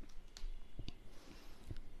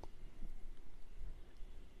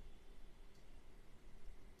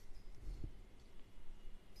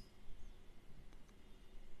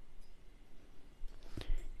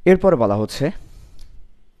এরপর বলা হচ্ছে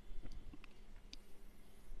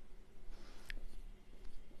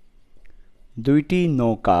দুইটি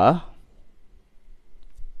নৌকা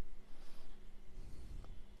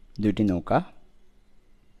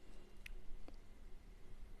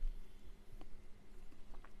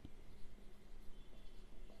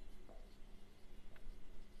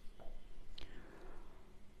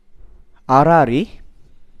আড়াআড়ি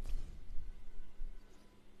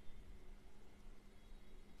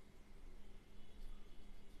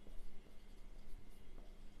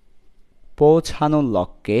পৌঁছানোর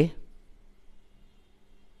লক্ষ্যে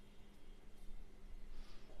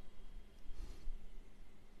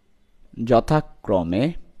যথাক্রমে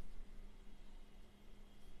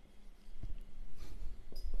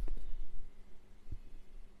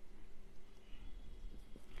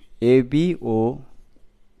এবি ও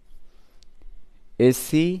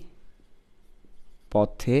এসি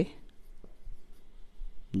পথে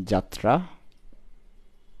যাত্রা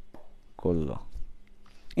করল।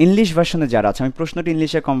 ইংলিশ ভার্সনে যারা আছে, আমি প্রশ্নটি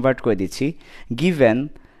ইংলিশে কনভার্ট করে দিচ্ছি। গিভেন,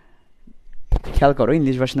 খেয়াল করো,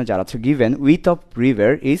 ইংলিশ ভার্সনে যারা আছে, given with of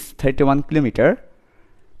river is 31 kilometre.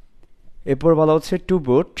 এরপর বলা হচ্ছে টু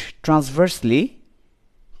বোট ট্রান্সভার্সলি,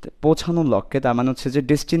 পৌঁছানোর লক্ষ্যে, তার মানে হচ্ছে যে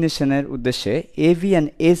ডেস্টিনেশনের উদ্দেশ্যে এভি অ্যান্ড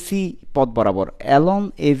এসি পথ বরাবর, along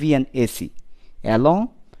AV and AC, along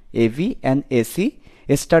AV and AC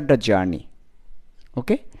start the journey.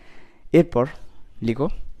 ওকে, এরপর লিখো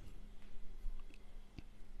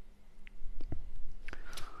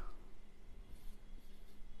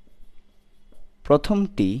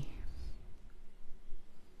প্রথমটি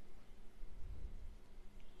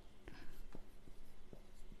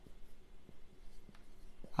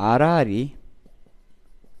আড়াআড়ি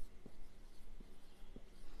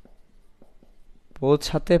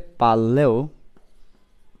পৌঁছাতে পারলেও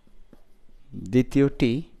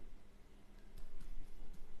দ্বিতীয়টি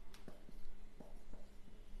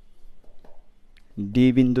ডি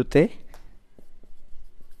বিন্দুতে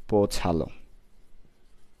পৌঁছালো।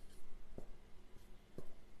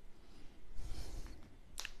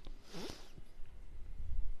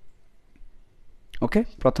 ওকে,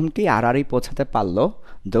 প্রথমটি আড়াআড়ি পৌঁছাতে পারলো,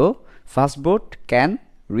 দো first boat can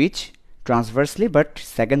reach ট্রান্সভার্সলি but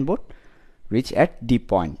second boat rich at D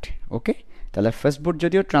point. ওকে, তাহলে ফার্স্ট বোট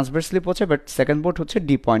যদিও ট্রান্সভার্সলি পৌঁছায়, বাট সেকেন্ড বোট হচ্ছে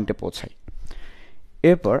ডি পয়েন্টে পৌঁছায়।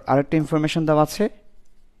 এরপর আরেকটা ইনফরমেশন দেওয়া আছে,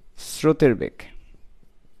 স্রোতের বেগ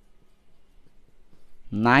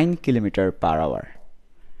 9 kilometre per hour.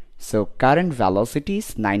 So current velocity is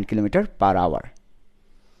 9 kilometre per hour.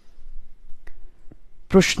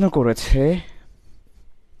 প্রশ্ন করেছে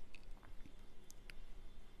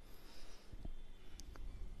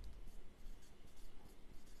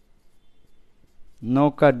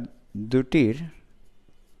নৌকা দুটির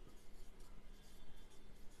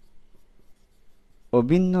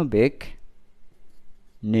অভিন্ন বেগ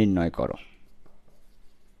নির্ণয় করো।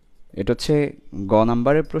 এটা হচ্ছে গ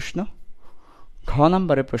নাম্বারের প্রশ্ন। ঘ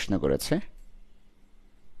নাম্বারে প্রশ্ন করেছে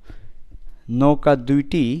নৌকা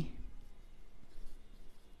দুইটি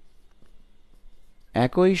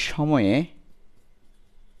একই সময়ে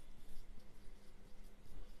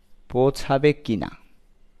পৌঁছাবে কিনা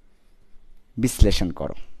বিশ্লেষণ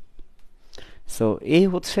করো। সো এই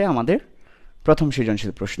হচ্ছে আমাদের প্রথম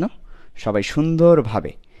সৃজনশীল প্রশ্ন। সবাই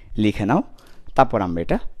সুন্দরভাবে লিখে নাও, তারপর আমরা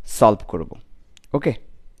এটা সলভ করব। ওকে,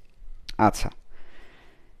 আচ্ছা,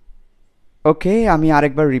 ওকে, আমি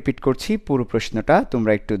আরেকবার রিপিট করছি পুরো প্রশ্নটা,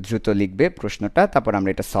 তোমরা একটু দ্রুত লিখবে প্রশ্নটা, তারপর আমরা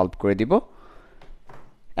এটা সলভ করে দিব।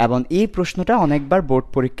 এবং এই প্রশ্নটা অনেকবার বোর্ড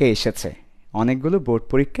পরীক্ষায় এসেছে, অনেকগুলো বোর্ড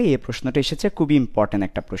পরীক্ষায় এই প্রশ্নটা এসেছে, খুবই ইম্পর্ট্যান্ট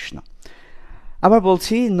একটা প্রশ্ন। আবার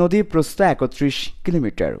বলছি, নদীর প্রস্থ 31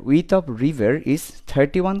 kilometre, with of river is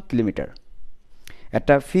 31 kilometre.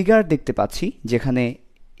 একটা ফিগার দেখতে পাচ্ছি যেখানে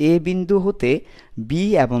এ বিন্দু হতে বি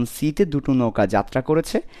এবং সিতে দুটো নৌকা যাত্রা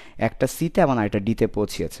করেছে, একটা সিতে এবং আরেকটা ডিতে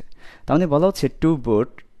পৌঁছিয়েছে। তার মানে বলা হচ্ছে two boat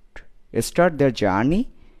start their journey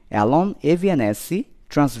along AV and AC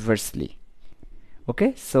ট্রান্সভার্সলি। Okay,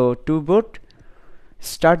 so two boat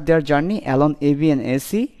start their journey along AV and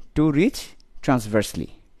AC to reach ট্রান্সভার্সলি।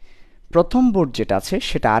 প্রথম বোট যেটা আছে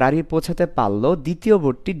সেটা আড়াআড়ি পৌঁছাতে পারলো, দ্বিতীয়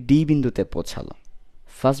বোটটি ডি বিন্দুতে পৌঁছালো।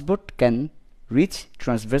 First boat can reach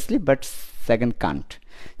ট্রান্সভার্সলি but second Kant.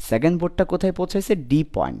 Second বোটটা কোথায় পৌঁছাইছে? ডি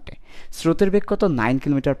পয়েন্টে। স্রোতের বেগ কত? 9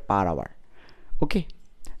 কিলোমিটার/আওয়ার। ওকে,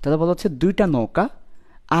 তাহলে বলা হচ্ছে দুইটা নৌকা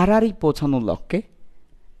আড়াআড়ি পৌঁছানোর লক্ষ্যে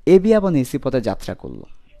এবি এবং এসি পথে যাত্রা করল।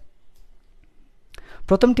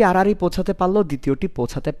 প্রথমটি আড়াআড়ি পৌঁছাতে পারল, দ্বিতীয়টি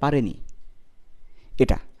পৌঁছাতে পারেনি।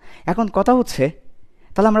 এটা এখন কথা হচ্ছে,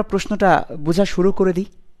 তাহলে আমরা প্রশ্নটা বোঝা শুরু করে দিই।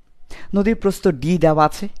 নদীর প্রস্থ ডি দেওয়া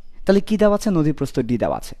আছে, তাহলে কি দেওয়া আছে? নদীর প্রস্থ ডি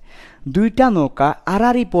দেওয়া আছে। দুইটা নৌকা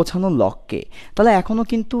আড়াআড়ি পৌঁছানোর লক্ষ্যে, তাহলে এখনও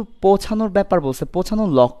কিন্তু পৌঁছানোর ব্যাপার বলছে, পৌঁছানোর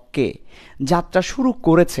লক্ষ্যে যাত্রা শুরু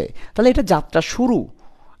করেছে। তাহলে এটা যাত্রা শুরু।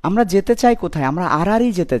 আমরা যেতে চাই কোথায়? আমরা আড়াআড়ি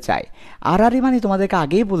যেতে চাই। আড়াআড়ি মানে তোমাদেরকে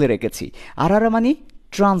আগেই বলে রেখেছি, আড়াআড়ি মানে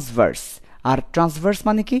ট্রান্সভার্স। আর ট্রান্সভার্স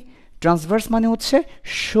মানে কি? ট্রান্সভার্স মানে হচ্ছে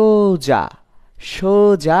সোজা,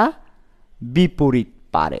 সোজা বিপরীত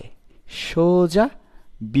পারে, সোজা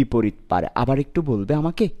বিপরীত পারে। আবার একটু বলবে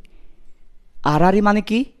আমাকে, আড়াআড়ি মানে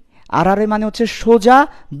কি? আড়াআড়ি মানে হচ্ছে সোজা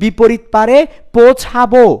বিপরীত পারে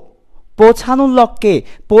পৌঁছাবো, পৌঁছানোর লক্ষ্যে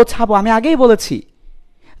পৌঁছাবো। আমি আগেই বলেছি,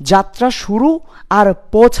 যাত্রা শুরু আর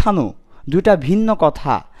পৌঁছানো দুইটা ভিন্ন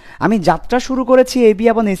কথা। আমি যাত্রা শুরু করেছি এবি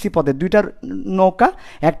এবং এসি পথে, দুইটা নৌকা,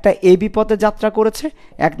 একটা এবি পথে যাত্রা করেছে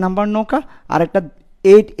 1 নাম্বার নৌকা, আর একটা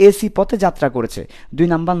এসি পথে যাত্রা করেছে 2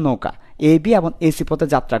 নাম্বার নৌকা। এবি এবং এসি পথে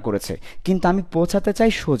যাত্রা করেছে, কিন্তু আমি পৌঁছাতে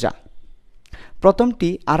চাই সোজা। প্রথমটি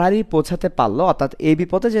আড়াআড়ি পৌঁছাতে পারলো, অর্থাৎ এবি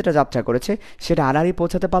পথে যেটা যাত্রা করেছে সেটা আড়াআড়ি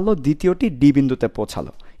পৌঁছাতে পারলো, দ্বিতীয়টি ডি বিন্দুতে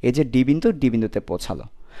পৌঁছালো। এই যে ডি বিন্দুতে পৌঁছালো।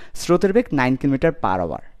 স্রোতের বেগ 9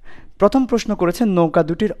 কিলোমিটার/আওয়ার। প্রথম প্রশ্ন করেছে নৌকা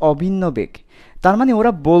দুটির অভিন্ন বেগ, তার মানে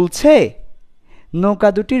ওরা বলছে নৌকা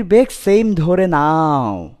দুটির বেগ সেম ধরে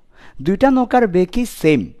নাও। দুইটা নৌকার বেগই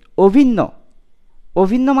সেম, অভিন্ন।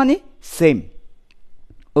 অভিন্ন মানে সেম,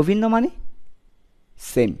 অভিন্ন মানে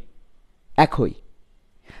সেম, একই।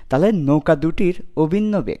 তাহলে নৌকা দুটির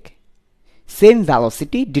অভিন্ন বেগ, সেম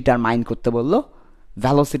ভ্যালোসিটি ডিটারমাইন করতে বললো,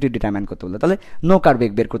 ভ্যালোসিটি ডিটারমাইন করতে বললো। তাহলে নৌকার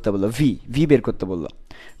বেগ বের করতে বললো, ভি বের করতে বললো।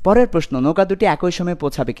 পরের প্রশ্ন, নৌকা দুটি একই সময়ে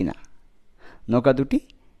পৌঁছাবে কিনা? নৌকা দুটি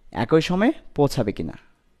একই সময়ে পৌঁছাবে কিনা?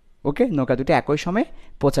 ওকে, নৌকা দুটি একই সময়ে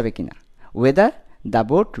পৌঁছাবে কিনা? Whether the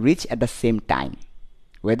boat rich at the same time,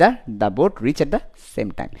 whether the boat rich at the same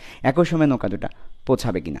time, একই সময়ে নৌকা দুটা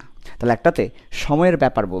পৌঁছাবে কিনা। তাহলে একটাতে সময়ের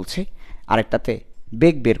ব্যাপার বলছে, আরেকটাতে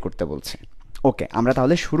বেগ বের করতে বলছে। ওকে, আমরা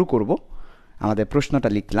তাহলে শুরু করব। আমাদের প্রশ্নটা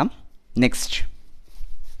লিখলাম। নেক্সট,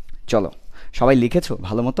 চলো সবাই লিখেছো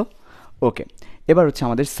ভালো মতো? ওকে, এবার হচ্ছে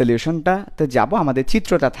আমাদের সলিউশনটাতে যাব। আমাদের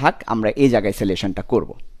চিত্রটা থাক, আমরা এই জায়গায় সলিউশনটা করব।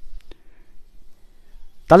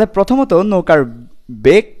 তাহলে প্রথমত নৌকার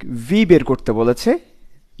বেগ ভি বের করতে বলেছে,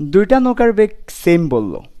 দুইটা নৌকার বেগ সেম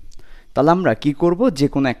বলল। তাহলে আমরা কি করব? যে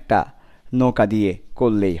কোনো একটা নৌকা দিয়ে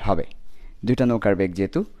করলেই হবে। দুইটা নৌকার বেগ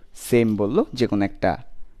যেহেতু সেম বলল, যে কোনো একটা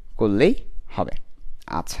করলেই হবে।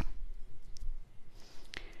 আচ্ছা,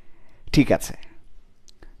 ঠিক আছে।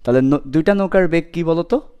 তাহলে দুইটা নৌকার বেগ কি বলো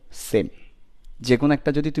তো? সেম। যে কোনো একটা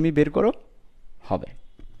যদি তুমি বের করো হবে।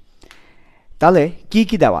 তাহলে কি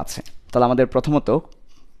কি দেওয়া আছে? তাহলে আমাদের প্রথমত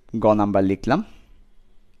গ নাম্বার লিখলাম।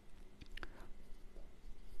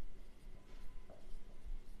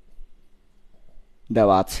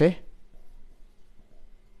 দেওয়া আছে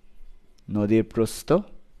নদীর প্রস্থ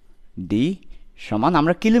ডি সমান,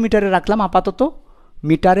 আমরা কিলোমিটারে রাখলাম আপাতত,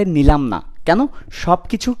 মিটারে নিলাম না। কেন? সব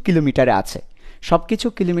কিছু কিলোমিটারে আছে। সব কিছু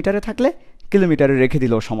কিলোমিটারে থাকলে কিলোমিটারে রেখে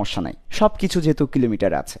দিলেও সমস্যা নাই, সব কিছু যেহেতু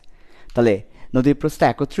কিলোমিটারে আছে। তাহলে নদীর প্রস্থ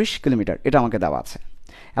 31 কিলোমিটার, এটা আমাকে দেওয়া আছে।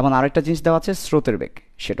 এবং আরেকটা জিনিস দেওয়া আছে স্রোতের বেগ,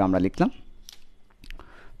 সেটা আমরা লিখলাম।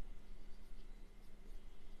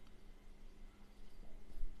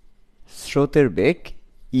 স্রোতের বেগ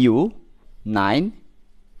ইউ 9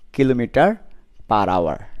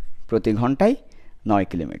 কিলোমিটার/আওয়ার, প্রতি ঘন্টায় 9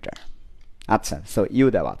 কিলোমিটার। আচ্ছা, সো ইউ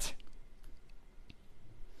দেওয়া আছে।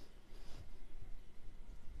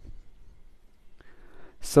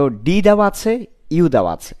 সো ডি দেওয়া আছে, ইউ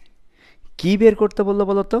দেওয়া আছে। কি বের করতে বললো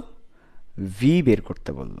বলো তো? ভি বের করতে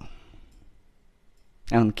বললো।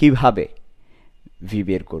 এখন কিভাবে ভি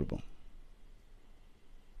বের করব?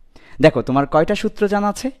 দেখো, তোমার কয়টা সূত্র জানা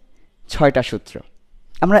আছে? 6টা সূত্র।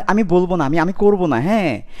 আমি বলবো না, আমি করব না।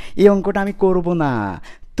 হ্যাঁ, এই অঙ্কটা আমি করব না,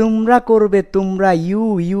 তোমরা করবে। তোমরা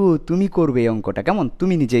ইউ তুমি করবে এই অঙ্কটা, কেমন?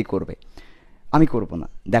 তুমি নিজেই করবে, আমি করব না।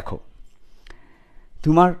 দেখো,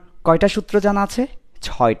 তোমার কয়টা সূত্র জানা আছে?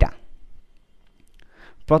 6টা।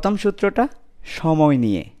 প্রথম সূত্রটা সময়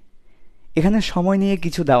নিয়ে। এখানে সময় নিয়ে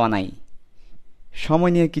কিছু দেওয়া নাই,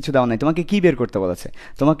 সময় নিয়ে কিছু দেওয়া নাই। তোমাকে কি বের করতে বলেছে?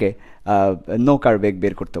 তোমাকে নৌকার বেগ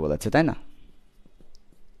বের করতে বলেছে, তাই না?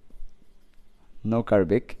 নৌকার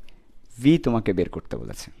বেগ ভি তোমাকে বের করতে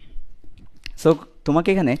বলেছে। সো তোমাকে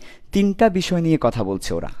এখানে 3টা বিষয় নিয়ে কথা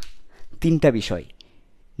বলছে ওরা, 3টা বিষয়,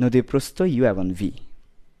 নদীর প্রস্থ, ইউ এবং ভি।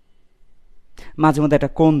 মাঝে মধ্যে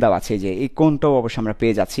একটা কোণ দেওয়া আছে, যে এই কোণটাও অবশ্য আমরা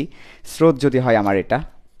পেয়ে যাচ্ছি। স্রোত যদি হয় আমার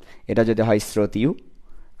এটা যদি হয় স্রোত ইউ,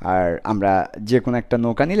 আর আমরা যে কোনো একটা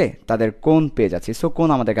নৌকা নিলে তাদের কোণ পেয়ে যাচ্ছি। সো কোণ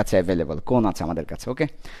আমাদের কাছে অ্যাভেলেবল, কোণ আছে আমাদের কাছে। ওকে,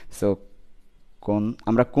 সো কোণ,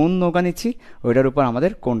 আমরা কোন নৌকা নিচ্ছি ওইটার উপর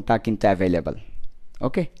আমাদের কোণটা কিন্তু অ্যাভেলেবল।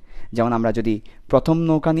 ওকে, যেমন আমরা যদি প্রথম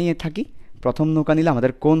নৌকা নিয়ে থাকি, প্রথম নৌকা নিলে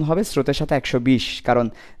আমাদের কোণ হবে স্রোতের সাথে 120, কারণ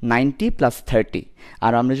 90 + 30।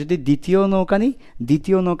 আর আমরা যদি দ্বিতীয় নৌকা নিই,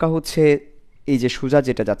 দ্বিতীয় নৌকা হচ্ছে এই যে সোজা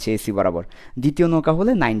যেটা যাচ্ছে এসি বরাবর, দ্বিতীয় নৌকা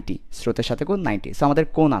হলে 90, স্রোতের সাথে কোণ 90। সো আমাদের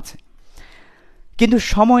কোণ আছে, কিন্তু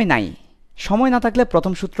সময় নাই। সময় না থাকলে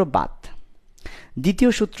প্রথম সূত্র বাদ, দ্বিতীয়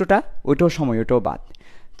সূত্রটা ওইটাও সময়, ওইটাও বাদ।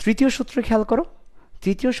 তৃতীয় সূত্র খেয়াল করো,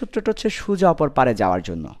 তৃতীয় সূত্রটা হচ্ছে সোজা অপর পারে যাওয়ার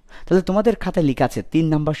জন্য। তাহলে তোমাদের খাতায় লেখা আছে 3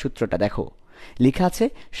 নম্বর সূত্রটা, দেখো লেখা আছে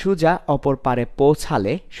সোজা অপর পারে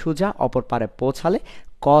পৌঁছালে, সোজা অপর পারে পৌঁছালে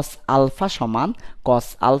cos আলফা সমান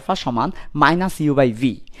 -u/v।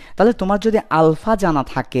 তাহলে তোমার যদি আলফা জানা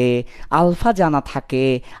থাকে, আলফা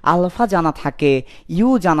জানা থাকে, ইউ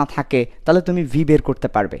জানা থাকে, তাহলে তুমি ভি বের করতে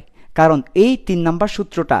পারবে। কারণ এই 3 নম্বর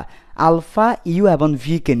সূত্রটা আলফা ইউ এবং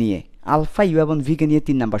ভি কে নিয়ে,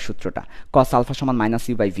 3 নম্বর সূত্রটা cos আলফা সমান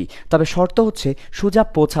 -u/v। তবে শর্ত হচ্ছে সোজা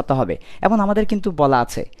পৌঁছাতে হবে। এবং আমাদের কিন্তু বলা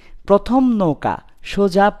আছে প্রথম নৌকা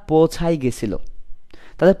সোজা পৌঁছাই গেছিল,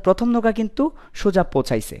 তাহলে প্রথম নৌকা কিন্তু সোজা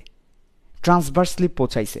পৌঁছাইছে, ট্রান্সভার্সলি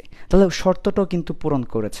পৌঁছাইছে, তাহলে শর্তটাও কিন্তু পূরণ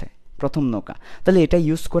করেছে প্রথম নৌকা। তাহলে এটা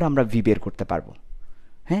ইউজ করে আমরা ভি বের করতে পারবো।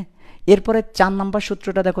 হ্যাঁ, এরপরে 4 নম্বর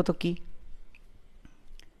সূত্রটা দেখো তো কি।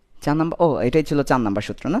 4 নম্বর, এটাই ছিল 4 নম্বর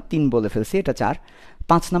সূত্র না, 3 বলে ফেলছি, এটা 4।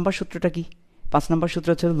 5 নম্বর সূত্রটা কি? 5 নম্বর সূত্র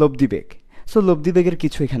হচ্ছে লব্ধি বেগ। সো লব্ধি বেগের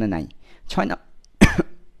কিছু এখানে নাই। 6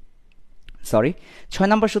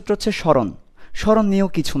 নম্বর সূত্র হচ্ছে সরণ নিয়েও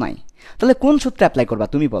কিছু নাই। তাহলে কোন সূত্র অ্যাপ্লাই করবা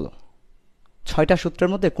তুমি বলো? 6টা সূত্রের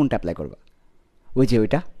মধ্যে কোনটা অ্যাপ্লাই করবা? ওই যে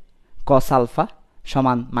ওইটা cos আলফা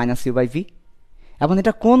সমান -u/v। এবং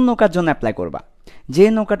এটা কোন নৌকার জন্য অ্যাপ্লাই করবা? যে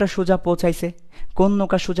নৌকাটা সোজা পৌঁছাইছে। কোন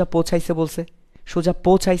নৌকা সোজা পৌঁছাইছে বলছে? সোজা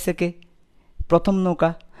পৌঁছাইছে কে? প্রথম নৌকা,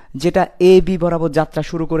 যেটা এ বি বরাবর যাত্রা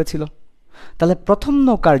শুরু করেছিল। তাহলে প্রথম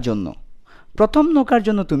নৌকার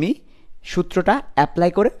জন্য তুমি সূত্রটা অ্যাপ্লাই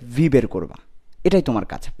করে ভি বের করবা। এটাই তোমার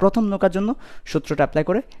কাছে, প্রথম নৌকার জন্য সূত্রটা অ্যাপ্লাই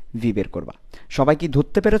করে ভি বের করবা। সবাই কি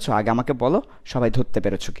ধরতে পেরেছো? আগে আমাকে বলো সবাই ধরতে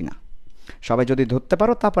পেরেছো কিনা। সবাই যদি ধরতে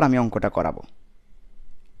পারো তারপর আমি অঙ্কটা করাবো।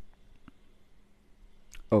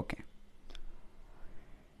 ওকে,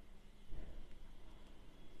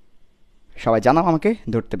 সবাই জানাও আমাকে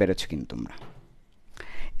ধরতে পেরেছো কিন্তু তোমরা।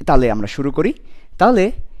 তাহলে আমরা শুরু করি। তাহলে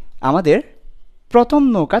আমাদের প্রথম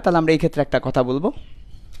নৌকা, তাহলে আমরা এই ক্ষেত্রে একটা কথা বলবো।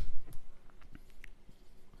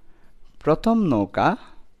 প্রথম নৌকা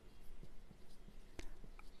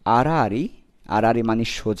আড়াআড়ি মানে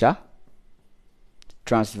সোজা,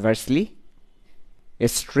 ট্রান্সভার্সলি,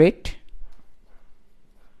 স্ট্রেট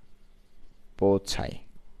পৌঁছায়।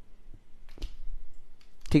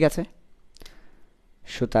 ঠিক আছে,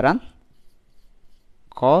 সুতরাং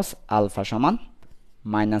cos আলফা সমান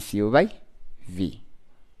 -u/v।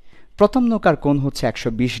 প্রথম নৌকার কোণ হচ্ছে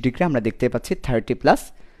 120 ডিগ্রি, আমরা দেখতে পাচ্ছি 30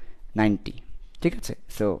 + 90। ঠিক আছে,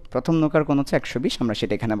 সো প্রথম নৌকার কোণ হচ্ছে 120, আমরা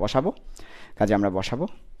সেটা এখানে বসাবো। কাজে আমরা বসাবো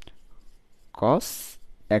cos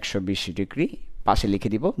 120 ডিগ্রি, পাশে লিখে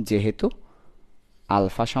দিব যেহেতু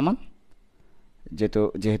আলফা সমান,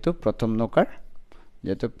 যেহেতু প্রথম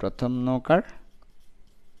নৌকার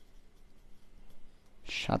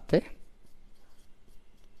সাথে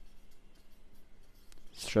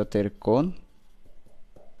স্রোতের কোণ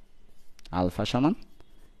আলফা সমান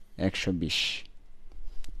 120।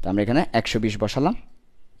 তো আমরা এখানে 120 বসালাম,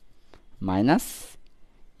 মাইনাস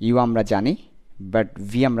ইউ আমরা জানি, বাট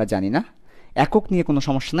ভি আমরা জানি না। একক নিয়ে কোনো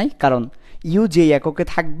সমস্যা নাই, কারণ ইউ যেই এককে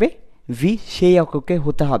থাকবে ভি সেই এককে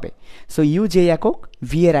হতে হবে। সো ইউ যেই একক,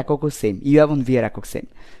 ভি এর এককও সেম, ইউ এবং ভি এর একক সেম,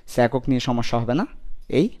 সে একক নিয়ে সমস্যা হবে না।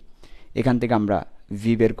 এখান থেকে আমরা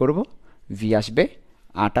ভি বের করব, ভি আসবে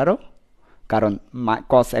 18, কারণ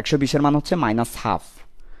cos 120 এর মান হচ্ছে -1/2।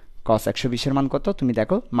 cos 120 এর মান কত তুমি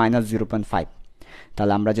দেখো, -0.5।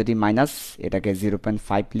 তাহলে আমরা যদি এটাকে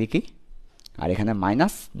 0.5 লিখি, আর এখানে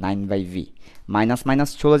 -9/v, মাইনাস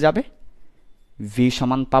চলে যাবে, ভি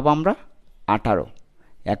সমান পাবো আমরা 18,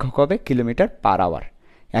 একক হবে km/h।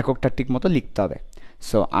 এককটা ঠিক মতো লিখতে হবে।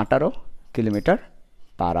 সো 18 km/h,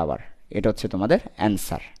 এটা হচ্ছে তোমাদের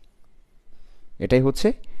অ্যান্সার। এটাই হচ্ছে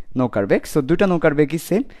নৌকার বেগ। সো দুটা নৌকার বেগই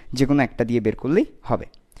সেম, যে কোনো একটা দিয়ে বের করলেই হবে।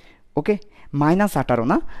 ওকে, -18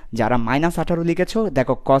 না, যারা -18 লিখেছো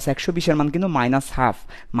দেখো cos 120 এর মান কিন্তু -1/2,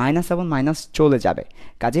 মাইনাস এবং মাইনাস চলে যাবে,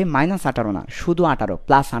 কাজে -18 না, শুধু 18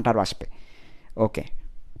 +18 আসবে। ওকে,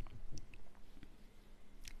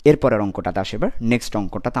 এরপরের অঙ্কটাতে আসে। এবার নেক্সট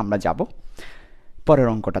অঙ্কটাতে আমরা যাব, পরের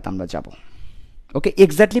অঙ্কটাতে আমরা যাব। ওকে,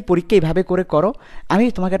 এক্স্যাক্টলি পরীক্ষা এইভাবে করে করো। আমি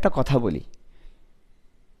তোমাকে একটা কথা বলি,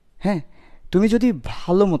 হ্যাঁ, তুমি যদি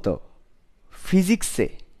ভালো মতো ফিজিক্সে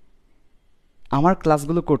আমার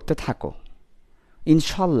ক্লাসগুলো করতে থাকো,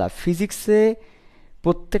 ইনশাল্লাহ ফিজিক্সে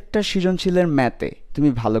প্রত্যেকটা সৃজনশীলের ম্যাথে তুমি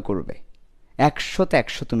ভালো করবে, 100তে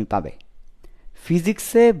 100 তুমি পাবে।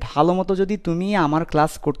 ফিজিক্সে ভালো মতো যদি তুমি আমার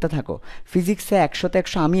ক্লাস করতে থাকো, ফিজিক্সে 100তে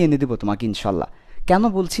 100 আমি এনে দেবো তোমাকে ইনশাল্লাহ। কেন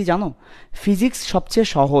বলছি জানো? ফিজিক্স সবচেয়ে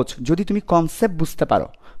সহজ যদি তুমি কনসেপ্ট বুঝতে পারো।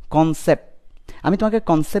 কনসেপ্ট, আমি তোমাকে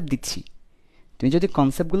কনসেপ্ট দিচ্ছি, তুমি যদি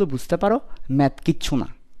কনসেপ্টগুলো বুঝতে পারো, ম্যাথ কিচ্ছু না।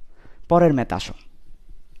 পরের ম্যাথ আসো।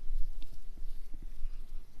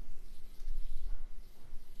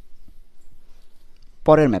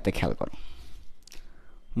 পরের ম্যাথে খেয়াল করো,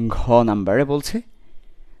 ঘ নাম্বারে বলছে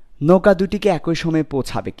নৌকা দুটিকে একই সময়ে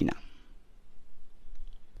পৌঁছাবে কিনা।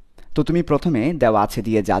 তো তুমি প্রথমে দেওয়া আছে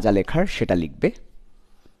দিয়ে যা যা লেখার সেটা লিখবে।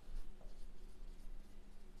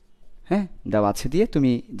 হ্যাঁ, দেওয়া আছে দিয়ে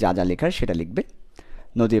তুমি যা যা লেখার সেটা লিখবে।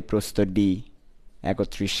 নদীর প্রস্থ ডি,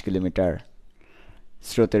 31 কিলোমিটার,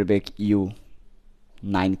 স্রোতের বেগ ইউ,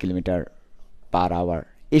 9 কিলোমিটার পার আওয়ার,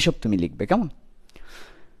 এসব তুমি লিখবে, কেমন?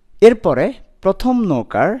 এরপরে প্রথম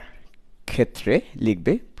নৌকার ক্ষেত্রে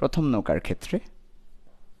লিখবে, প্রথম নৌকার ক্ষেত্রে।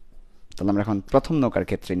 তাহলে আমরা এখন প্রথম নৌকার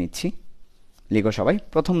ক্ষেত্রে নিচ্ছি, লিখো সবাই।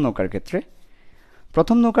 প্রথম নৌকার ক্ষেত্রে,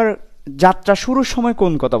 প্রথম নৌকার যাত্রা শুরুর সময়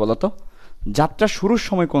কোন কথা বলো তো? যাত্রা শুরুর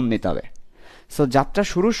সময় কোন নিতে হবে। সো যাত্রা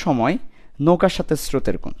শুরুর সময় নৌকার সাথে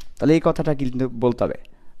স্রোতের কোণ, তাহলে এই কথাটা কিন্তু বলতে হবে,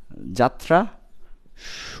 যাত্রা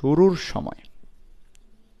শুরুর সময়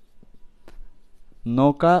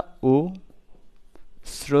নৌকা ও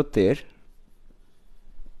স্রোতের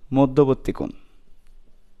মধ্যবর্তী কোণ।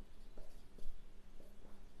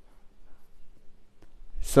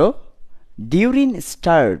 So during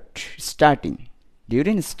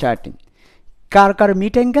starting car car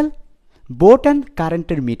mid angle, boat and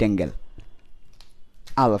কারেন্টের মিড অ্যাঙ্গেল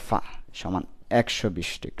আলফা সমান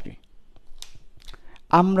 120 ডিগ্রি।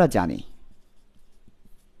 আমরা জানি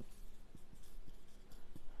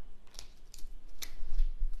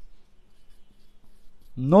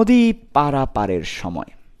নদী পারাপারের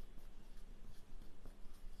সময়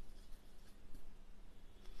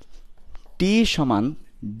টি সমান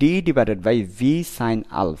D divided by V sine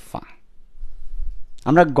alpha.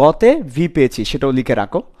 আমরা গতে ভি পেয়েছি, সেটাও লিখে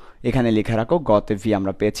রাখো, এখানে লিখে রাখো। গতে ভি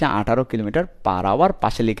আমরা পেয়েছি 18 কিলোমিটার পার আওয়ার,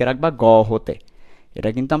 পাশে লিখে রাখবা গ হতে, এটা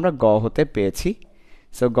কিন্তু আমরা গ হতে পেয়েছি।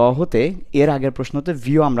 সো গ হতে এর আগের প্রশ্নতে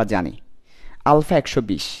ভিও আমরা জানি, আলফা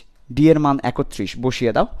 120, ডি এর মান 31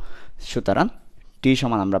 বসিয়ে দাও। সুতরাং টি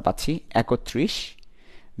সমান আমরা পাচ্ছি 31,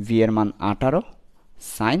 ভি এর মান 18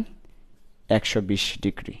 সাইন 120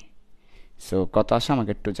 ডিগ্রি। সো কত আসে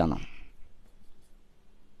আমাকে একটু জানাও।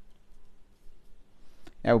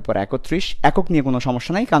 উপর 31, একক নিয়ে কোনো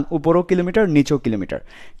সমস্যা নাই, কারণ উপরেও কিলোমিটার নিচেও কিলোমিটার।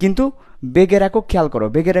 কিন্তু বেগের একক খেয়াল করো,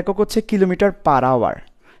 বেগের একক হচ্ছে kilometre per hour.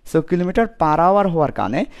 So kilometre per hour হওয়ার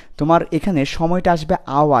কারণে তোমার এখানে সময়টা আসবে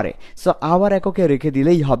আওয়ারে। সো আওয়ার এককে রেখে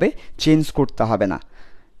দিলেই হবে, চেঞ্জ করতে হবে না।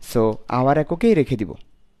 সো আওয়ার এককেই রেখে দিব,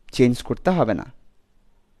 চেঞ্জ করতে হবে না।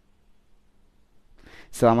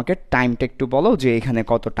 সো আমাকে টাইমটা একটু বলো যে এখানে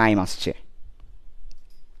কত টাইম আসছে,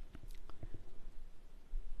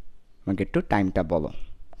 আমাকে একটু টাইমটা বলো,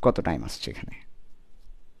 কত টাইম আসছে এখানে।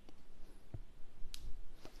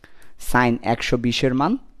 সাইন 120-এর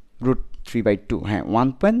মান √3/2, হ্যাঁ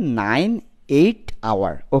 1.98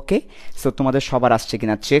 আওয়ার। ওকে, সো তোমাদের সবার আসছে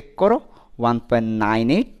কিনা চেক করো,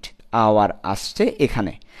 1.98 আওয়ার আসছে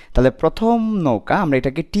এখানে। তাহলে প্রথম নৌকা, আমরা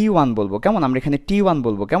এটাকে T1 বলবো, কেমন? আমরা এখানে T1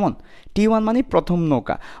 বলবো, কেমন? T1 মানে প্রথম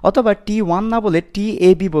নৌকা, অথবা T1 না বলে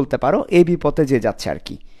TAB বলতে পারো, এবি পথে যে যাচ্ছে আর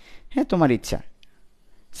কি, হ্যাঁ তোমার ইচ্ছা।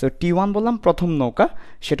 সো T1 বললাম প্রথম নৌকা,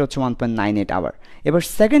 সেটা হচ্ছে 1.98 আওয়ার। এবার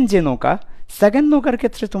সেকেন্ড যে নৌকা, সেকেন্ড নৌকার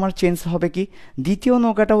ক্ষেত্রে তোমার চেঞ্জ হবে কি, দ্বিতীয়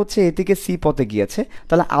নৌকাটা হচ্ছে এ থেকে সি পথে গিয়েছে,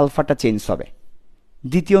 তাহলে আলফাটা চেঞ্জ হবে।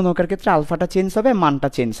 দ্বিতীয় নৌকার ক্ষেত্রে আলফাটা চেঞ্জ হবে, মানটা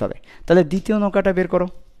চেঞ্জ হবে। তাহলে দ্বিতীয় নৌকাটা বের করো।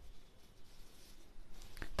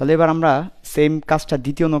 তাহলে এবার আমরা সেম কাজটা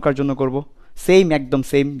দ্বিতীয় নৌকার জন্য করব, সেম একদম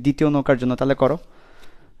সেম দ্বিতীয় নৌকার জন্য। তাহলে করো,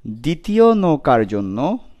 দ্বিতীয় নৌকার জন্য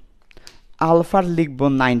আলফার লিখবো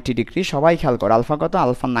 90 ডিগ্রি। সবাই খেয়াল করো, আলফা কত?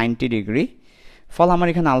 Alpha 90 degree. ফল আমার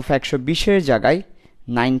এখানে আলফা 120-এর জায়গায়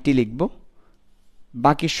 90 লিখব,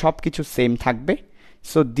 বাকি সব কিছু সেম থাকবে।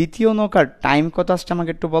 সো দ্বিতীয় নৌকার টাইম কত আসছে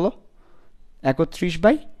আমাকে একটু বলো। 31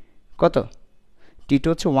 বাই কত? T2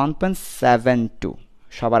 হচ্ছে 1.72,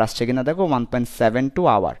 সবার আসছে কিনা দেখো, 1.72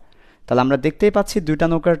 আওয়ার। তাহলে আমরা দেখতেই পাচ্ছি দুইটা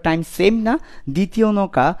নৌকার টাইম সেম না, দ্বিতীয়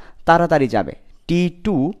নৌকা তাড়াতাড়ি যাবে,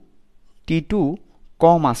 T2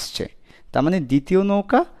 কম আসছে, তার মানে দ্বিতীয়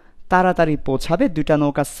নৌকা তাড়াতাড়ি পৌঁছাবে, দুইটা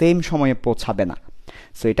নৌকা সেম সময়ে পৌঁছাবে না।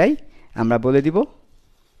 সো এটাই আমরা বলে দিব।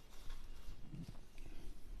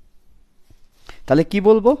 তাহলে কি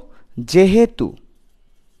বলবো, যেহেতু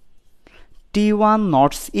T1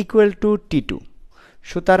 নটস ইকুয়াল টু T2,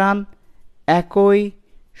 সুতরাং একই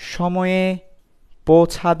সময়ে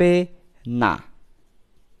পৌঁছাবে না,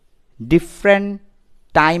 ডিফারেন্ট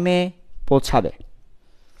টাইমে পৌঁছাবে।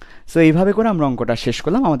 সো এইভাবে করে আমরা অঙ্কটা শেষ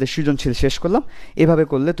করলাম, আমাদের সৃজনশীল শেষ করলাম। এভাবে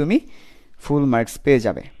করলে তুমি ফুল মার্কস পেয়ে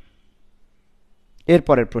যাবে।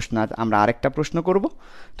 এরপরের প্রশ্ন আমরা আরেকটা প্রশ্ন করব।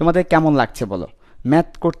 তোমাদের কেমন লাগছে বলো, ম্যাথ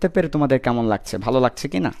করতে পেরে তোমাদের কেমন লাগছে, ভালো লাগছে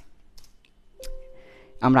কি না?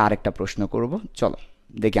 আমরা আরেকটা প্রশ্ন করব, চলো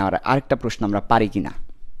দেখি আমরা আরেকটা প্রশ্ন আমরা পারি কি না।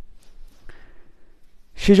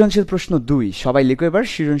 সৃজনশীল প্রশ্ন 2, সবাই লিখো এবার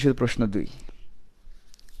সৃজনশীল প্রশ্ন 2।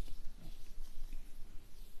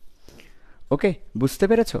 ওকে, বুঝতে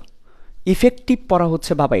পেরেছো? ইফেক্টিভ পড়া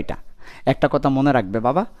হচ্ছে বাবা এটা। একটা কথা মনে রাখবে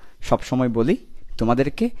বাবা, সবসময় বলি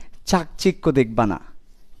তোমাদেরকে, চাকচিক্য দেখবা না,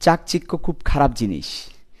 চাকচিক্য খুব খারাপ জিনিস।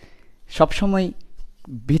 সবসময়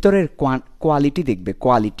ভিতরের কোয়ালিটি দেখবে,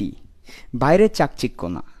 কোয়ালিটি, বাইরের চাকচিক্য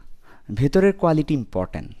না, ভেতরের কোয়ালিটি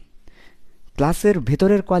ইম্পর্ট্যান্ট। ক্লাসের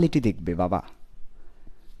ভেতরের কোয়ালিটি দেখবে বাবা।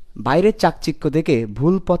 বাইরের চাকচিক্য দেখে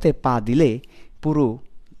ভুল পথে পা দিলে পুরো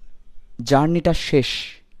জার্নিটা শেষ।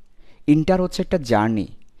 ইন্টার হচ্ছে একটা জার্নি।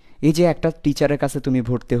 এই যে একটা টিচারের কাছে তুমি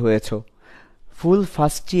ভর্তি হয়েছ, ফুল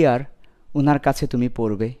ফার্স্ট ইয়ার ওনার কাছে তুমি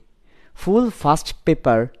পড়বে, ফুল ফার্স্ট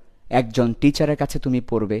পেপার একজন টিচারের কাছে তুমি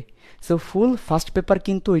পড়বে। সো ফুল ফার্স্ট পেপার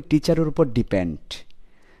কিন্তু ওই টিচারের উপর ডিপেন্ড।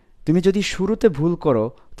 তুমি যদি শুরুতে ভুল করো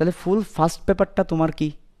তাহলে ফুল ফার্স্ট পেপারটা তোমার কি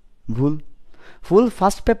ভুল। ফুল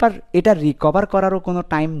ফার্স্ট পেপার এটা রিকভার করারও কোনো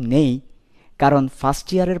টাইম নেই, কারণ ফার্স্ট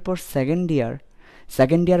ইয়ারের পর সেকেন্ড ইয়ার,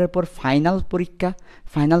 সেকেন্ড ইয়ারের পর ফাইনাল পরীক্ষা,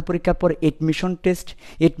 ফাইনাল পরীক্ষার পর এডমিশন টেস্ট,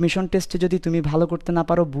 এডমিশন টেস্টে যদি তুমি ভালো করতে না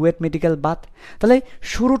পারো বুয়েট মেডিকেল বাদ। তাহলে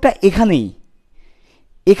শুরুটা এখানেই,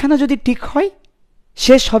 এখানে যদি ঠিক হয়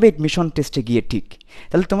শেষ হবে এডমিশন টেস্টে গিয়ে ঠিক।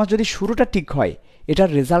 তাহলে তোমার যদি শুরুটা ঠিক হয়, এটার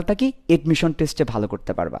রেজাল্টটা কি, এডমিশন টেস্টে ভালো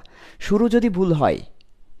করতে পারবা। শুরু যদি ভুল হয়,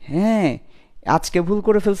 হ্যাঁ আজকে ভুল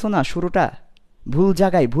করে ফেলছো না, শুরুটা ভুল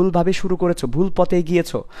জায়গায় ভুলভাবে শুরু করেছো, ভুল পথে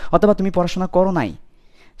গিয়েছো, অথবা তুমি পড়াশোনা করো নাই,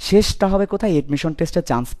 শেষটা হবে কোথায়, এডমিশন টেস্টে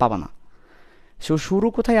চান্স পাবা না। সো শুরু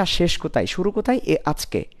কোথায় আর শেষ কোথায়, শুরু কোথায়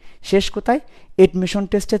আজকে, শেষ কোথায় এডমিশন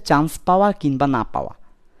টেস্টে চান্স পাওয়া কিংবা না পাওয়া।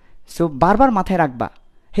 সো বারবার মাথায় রাখবা,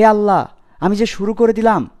 হে আল্লাহ আমি যে শুরু করে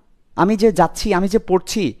দিলাম, আমি যে যাচ্ছি, আমি যে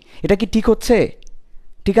পড়ছি, এটা কি ঠিক হচ্ছে,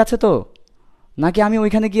 ঠিক আছে তো, নাকি আমি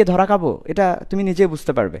ওইখানে গিয়ে ধরা খাবো, এটা তুমি নিজেই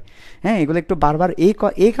বুঝতে পারবে। হ্যাঁ, এগুলো একটু বারবার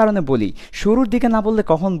এই কারণে বলি, শুরুর দিকে না বললে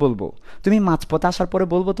কখন বলবো, তুমি মাঝপথে আসার পরে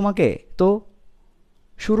বলবো তোমাকে, তো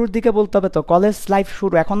শুরুর দিকে বলতে হবে তো, কলেজ লাইফ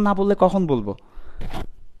শুরু, এখন না বললে কখন বলবো,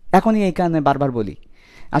 এখনই এই কারণে বারবার বলি।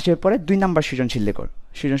 আসার পরে 2 নাম্বার সৃজনশীল লেখো,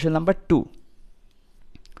 সৃজনশীল নাম্বার 2।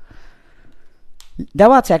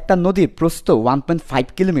 দেওয়া আছে একটা নদীর প্রস্থ 1.5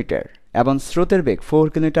 কিলোমিটার এবং স্রোতের বেগ 4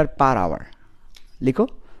 কিলোমিটার পার আওয়ার। লিখো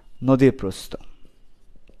নদীর প্রস্থ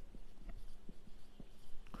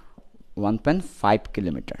 1.5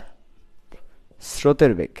 কিলোমিটার,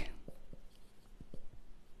 স্রোতের বেগ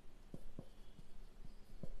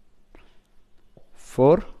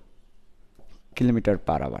 4 কিলোমিটার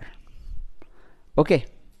পার আওয়ার। ওকে,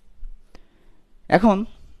 এখন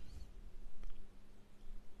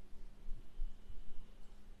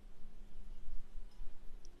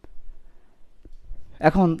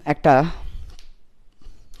একটা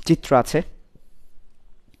চিত্র আছে,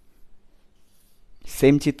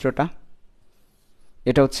 সেম চিত্রটা,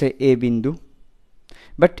 এটা হচ্ছে এ বিন্দু,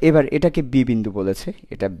 বাট এবার এটাকে বি বিন্দু বলেছে,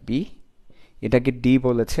 এটা বি, এটাকে ডি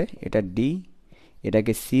বলেছে, এটা ডি,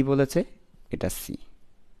 এটাকে সি বলেছে, এটা সি।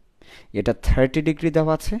 এটা 30 ডিগ্রি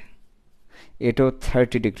দেওয়া আছে, এটাও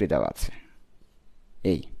 30 ডিগ্রি দেওয়া আছে।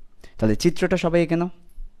 এই তাহলে চিত্রটা সবাই এঁকে নাও,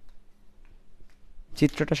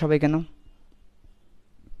 চিত্রটা সবাই এঁকে নাও।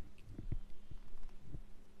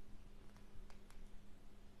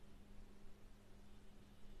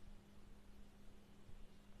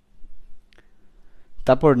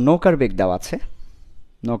 তারপর নৌকার বেগ দেওয়া আছে,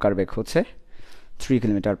 নৌকার বেগ হচ্ছে 3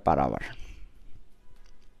 কিলোমিটার পার আওয়ার।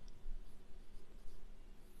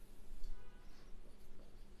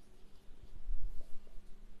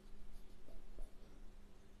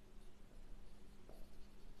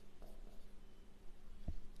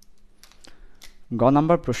 গ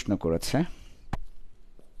নাম্বার প্রশ্ন করেছে,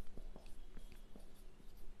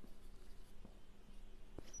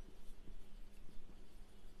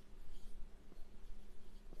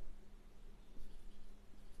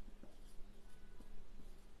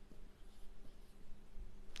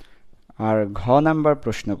 আর ঘ নাম্বার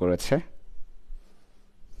প্রশ্ন করেছে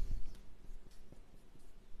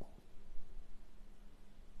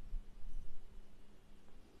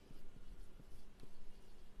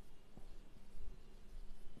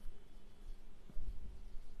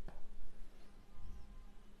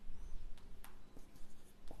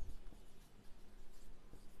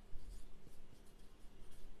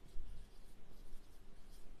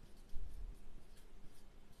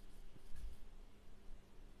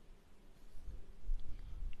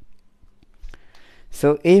সো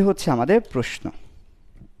এই হচ্ছে আমাদের প্রশ্ন,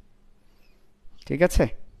 ঠিক আছে?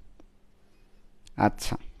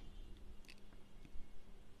 আচ্ছা,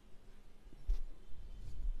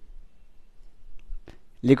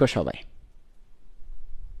 লিখো সবাই।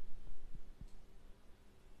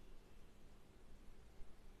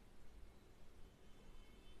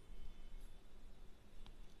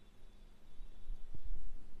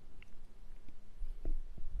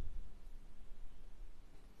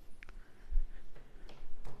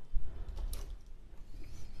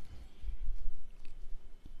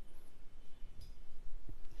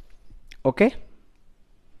 ওকে,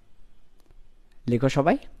 লিখো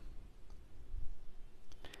সবাই।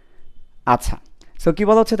 আচ্ছা, সো কি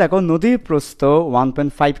বলা হচ্ছে দেখো, নদীর প্রস্থ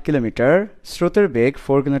 1.5 কিলোমিটার, স্রোতের বেগ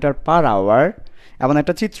 4 কিলোমিটার পার আওয়ার, এমন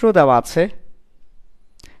একটা চিত্র দেওয়া আছে।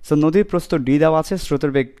 সো নদীর প্রস্থ ডি দেওয়া আছে,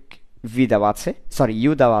 স্রোতের বেগ ভি দেওয়া আছে, সরি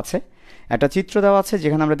ইউ দেওয়া আছে, একটা চিত্র দেওয়া আছে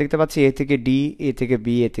যেখানে আমরা দেখতে পাচ্ছি এ থেকে ডি, এ থেকে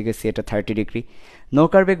বি, এ থেকে সি, এটা 30 ডিগ্রি।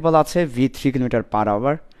 নৌকার বেগ বলা আছে ভি 3 কিলোমিটার পার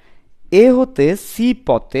আওয়ার। এ হতে সি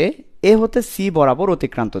পথে, এ হতে সি বরাবর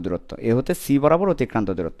অতিক্রান্ত দূরত্ব, এ হতে সি বরাবর অতিক্রান্ত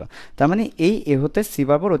দূরত্ব, তার মানে এই এ হতে সি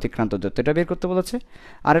বরাবর অতিক্রান্ত দূরত্ব এটা বের করতে বলেছে।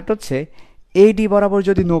 আর একটা হচ্ছে এডি বরাবর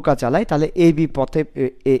যদি নৌকা চালায় তাহলে এ বি পথে,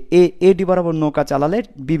 এডি বরাবর নৌকা চালালে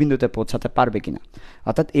বি বিন্দুতে পৌঁছাতে পারবে কিনা,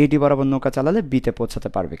 অর্থাৎ এডি বরাবর নৌকা চালালে বিতে পৌঁছাতে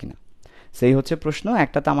পারবে কিনা, সেই হচ্ছে প্রশ্ন।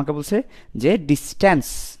 একটাতে আমাকে বলছে যে ডিস্ট্যান্স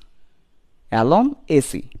অ্যালং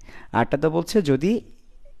এসি, আরটাতে বলছে যদি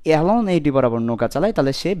অ্যালং এডি বরাবর নৌকা চালায়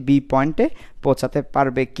তাহলে সে বি পয়েন্টে পৌঁছাতে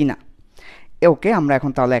পারবে কিনা। ওকে, আমরা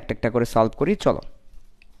এখন তাহলে একটা একটা করে সলভ করি, চলো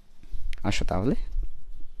আসো তাহলে।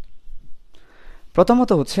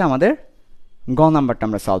 প্রথমত হচ্ছে আমাদের গ নাম্বারটা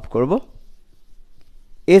আমরা সলভ করব,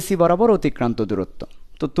 এসি বরাবর অতিক্রান্ত দূরত্ব।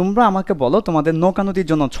 তো তোমরা আমাকে বলো, তোমাদের নৌকা নদীর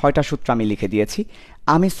জন্য 6টা সূত্র আমি লিখে দিয়েছি,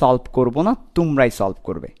 আমি সলভ করব না, তোমরাই সলভ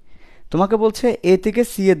করবে। তোমাকে বলছে এ থেকে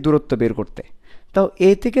সি এর দূরত্ব বের করতে, তাও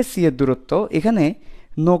এ থেকে সি এর দূরত্ব, এখানে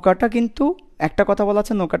নৌকাটা কিন্তু একটা কথা বলা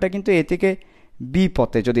আছে, নৌকাটা কিন্তু এ থেকে বি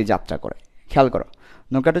পথে যদি যাত্রা করে, খেয়াল করো,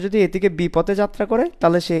 নৌকাটা যদি এ থেকে বি পথে যাত্রা করে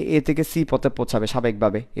তাহলে সে এ থেকে সি পথে পৌঁছাবে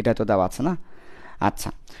স্বাভাবিকভাবে, এটা তো দেওয়া আছে না। আচ্ছা,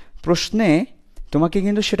 প্রশ্নে তোমাকে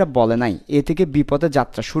কিন্তু সেটা বলে নাই এ থেকে বি পথে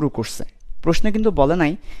যাত্রা শুরু করছে, প্রশ্নে কিন্তু বলে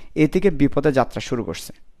নাই এ থেকে বি পথে যাত্রা শুরু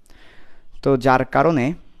করছে, তো যার কারণে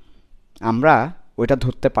আমরা ওইটা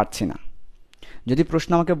ধরতে পারছি না। যদি প্রশ্ন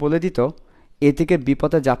আমাকে বলে দিত এ থেকে বি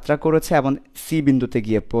পথে যাত্রা করেছে এবং সি বিন্দুতে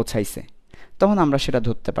গিয়ে পৌঁছাইছে, তখন আমরা সেটা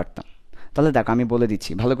ধরতে পারতাম। তাহলে দেখো আমি বলে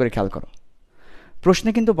দিচ্ছি, ভালো করে খেয়াল করো, প্রশ্নে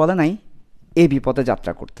কিন্তু বলে নাই এ বি পথে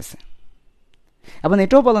যাত্রা করতেছে, এবং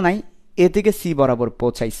এটাও বলে নাই এ থেকে সি বরাবর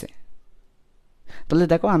পৌঁছাইছে। তাহলে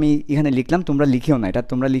দেখো আমি এখানে লিখলাম, তোমরা লিখিও না, এটা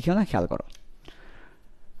তোমরা লিখিও না, খেয়াল করো,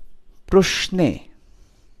 প্রশ্নে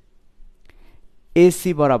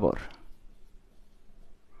এসি বরাবর,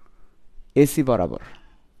 এসি বরাবর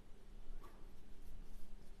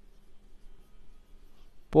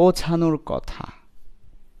পৌঁছানোর কথা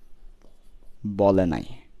বলে নাই,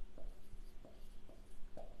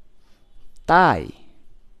 তাই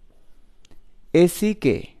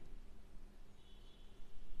এসিকে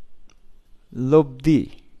লব্ধি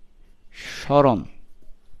সরণ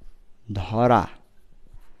ধরা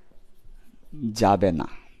যাবে না,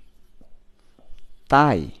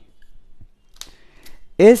 তাই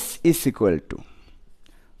S is equal to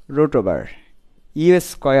root over you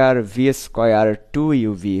square V square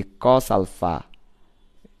 2uv cos alpha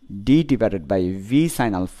D divided by V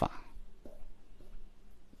sine alpha.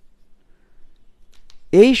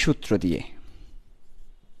 এই সূত্র দিয়ে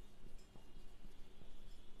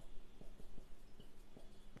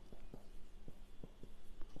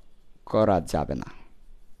করা যাবে না।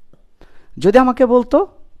 যদি আমাকে বলতো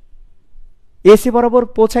এসি বরাবর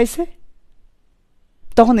পৌঁছাইছে,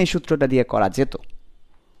 তখন এই সূত্রটা দিয়ে করা যেত।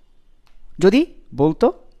 যদি বলতো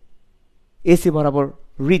এসি বরাবর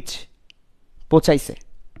রিচ পৌঁছাইছে,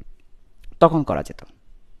 তখন করা যেত।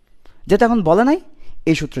 যেটা এখন বলে নাই,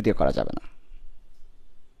 এই সূত্র দিয়ে করা যাবে না।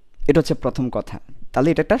 এটা হচ্ছে প্রথম কথা। তাহলে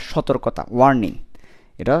এটা একটা সতর্কতা, ওয়ার্নিং।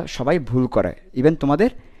 এটা সবাই ভুল করে, ইভেন তোমাদের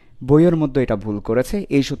বইয়ের মধ্যে এটা ভুল করেছে,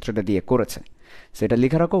 এই সূত্রটা দিয়ে করেছে, সেটা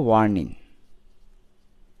লিখে রাখো, ওয়ার্নিং।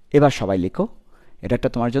 এবার সবাই লিখো, এটা একটা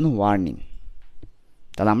তোমার জন্য ওয়ার্নিং।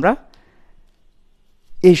 তাহলে আমরা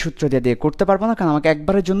এই সূত্র দিয়ে করতে পারবো না, কারণ আমাকে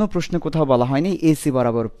একবারের জন্য প্রশ্নে কোথাও বলা হয়নি এসি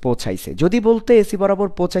বরাবর পৌঁছাইছে। যদি বলতে এসি বরাবর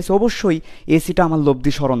পৌঁছাইছে, অবশ্যই এসিটা আমার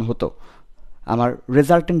লব্ধি সরণ হতো, আমার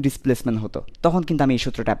রেজাল্টেন্ট ডিসপ্লেসমেন্ট হতো, তখন কিন্তু আমি এই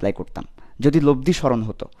সূত্রটা অ্যাপ্লাই করতাম, যদি লব্ধি সরণ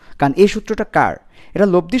হতো। কারণ এই সূত্রটা কার? এটা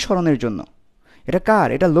লব্ধি সরণের জন্য। এটা কার?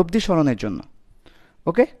 এটা লব্ধি সরণের জন্য।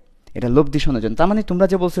 ওকে, এটা লব্ধি সরণের জন্য। তার মানে তোমরা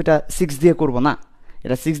যে বলছো এটা 6 দিয়ে করবো না,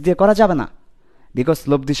 এটা 6 দিয়ে করা যাবে না, বিকজ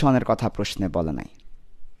লব্ধি সরণের কথা প্রশ্নে বলে নাই।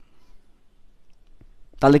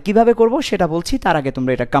 তাহলে কিভাবে করব সেটা বলছি, তার আগে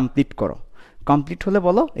তোমরা এটা কমপ্লিট করো। কমপ্লিট হলে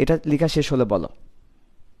বলো, এটা লেখা শেষ হলে বলো।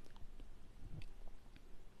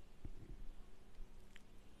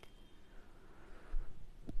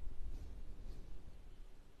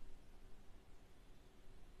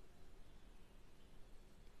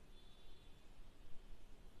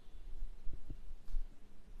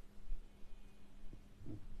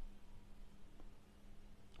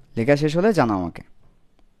 লেখা শেষ হলে জানাও আমাকে।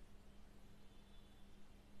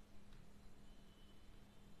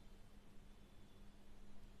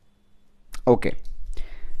 ওকে,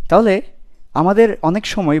 তাহলে আমাদের অনেক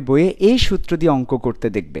সময় বইয়ে এই সূত্র দিয়ে অঙ্ক করতে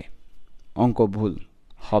দেখবে, অঙ্ক ভুল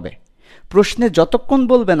হবে। প্রশ্নে যতক্ষণ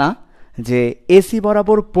বলবে না যে এসি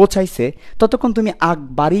বরাবর পৌঁছাইছে, ততক্ষণ তুমি আগ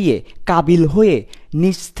বাড়িয়ে কাবিল হয়ে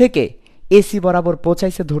নিচ থেকে এসি বরাবর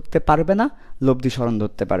পৌঁছাইছে ধরতে পারবে না, লব্ধি স্মরণ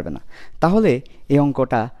ধরতে পারবে না। তাহলে এই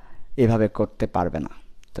অঙ্কটা এভাবে করতে পারবে না।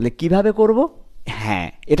 তাহলে কিভাবে করব? হ্যাঁ,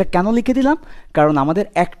 এটা কেন লিখে দিলাম, কারণ আমাদের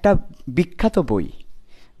একটা বিখ্যাত বই,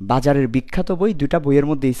 বাজারের বিখ্যাত বই, দুটা বইয়ের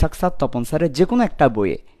মধ্যে ইসাক স্যার, তপন স্যারের যে কোনো একটা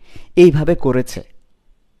বইয়ে এইভাবে করেছে,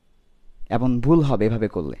 এবং ভুল হবে এভাবে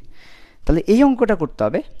করলে। তাহলে এই অঙ্কটা করতে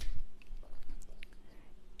হবে,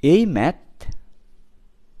 এই ম্যাথ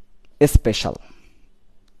স্পেশাল,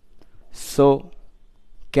 সো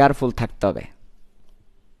কেয়ারফুল থাকতে হবে।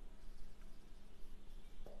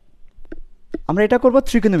 আমরা এটা করব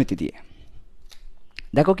ত্রিকোণমিতি দিয়ে।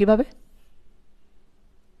 দেখো কিভাবে।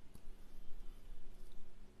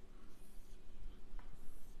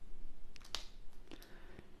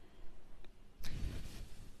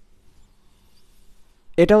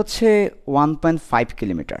 এটা হচ্ছে 1.5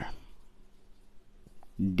 কিলোমিটার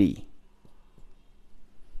ডি।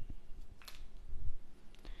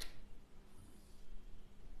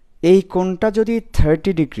 এই কোণটা যদি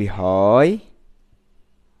 30 ডিগ্রি হয়,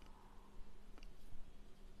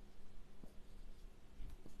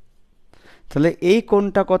 তাহলে এই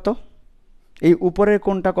কোণটা কত? এই উপরের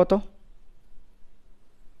কোণটা কত?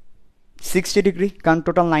 60 ডিগ্রি, কারণ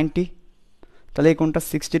টোটাল 90, তাহলে এই কোণটা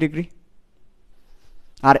 60 ডিগ্রি।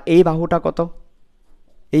 আর এই বাহুটা কত?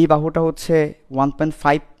 এই বাহুটা হচ্ছে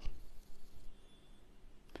 1.5।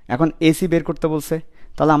 এখন এসি বের করতে বলছে,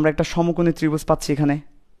 তাহলে আমরা একটা সমকোণী ত্রিভুজ পাচ্ছি এখানে।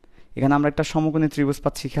 এখানে আমরা একটা সমকোণী ত্রিভুজ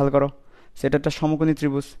পাচ্ছি, খেয়াল করো, সেটা একটা সমকোণী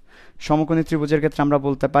ত্রিভুজ। সমকোণী ত্রিভুজের ক্ষেত্রে আমরা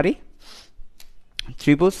বলতে পারি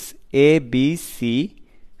ত্রিভুজ এ বি সি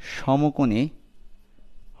সমকোণী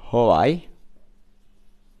হওয়ায়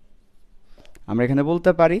আমরা এখানে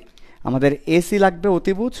বলতে পারি আমাদের এসি লাগবে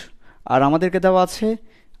অতিভুজ, আর আমাদেরকে দেওয়া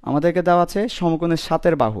আছে সমকোণের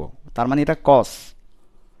সাতের বাহু, তার মানে এটা কস,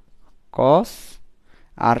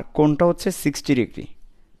 আর কোণটা হচ্ছে 60 ডিগ্রি,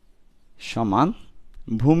 সমান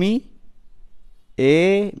ভূমি এ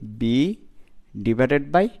বি ডিভাইডেড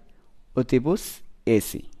বাই অতিভুজ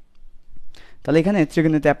এসি। তাহলে এখানে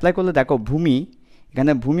ত্রিকোণমিতি অ্যাপ্লাই করলে দেখো, ভূমি,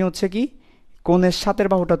 এখানে ভূমি হচ্ছে কি, কোণের সাতের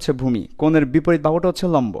বাহুটা হচ্ছে ভূমি, কোণের বিপরীত বাহুটা হচ্ছে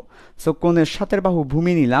লম্ব। সো কোণের সাতের বাহু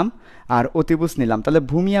ভূমি নিলাম আর অতিভুজ নিলাম, তাহলে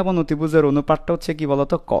ভূমি এবং অতিভুজের অনুপাতটা হচ্ছে কি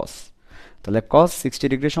বলতো, কস। তাহলে কস 60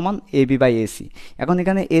 ডিগ্রি সমান এ বি বাই এসি। এখন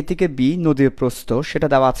এখানে এ থেকে বি নদীর প্রস্থ সেটা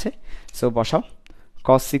দেওয়া আছে, সো বসাও।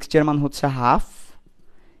 কস 60 এর মান হচ্ছে হাফ,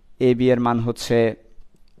 এ বি এর মান হচ্ছে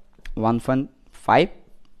 1.5,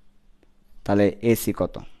 তাহলে এসি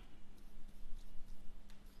কত?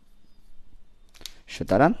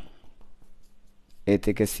 সুতরাং এ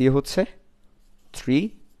থেকে সি হচ্ছে 3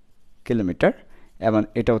 কিলোমিটার, এবং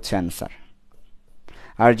এটা হচ্ছে অ্যান্সার।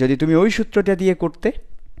 আর যদি তুমি ওই সূত্রটা দিয়ে করতে,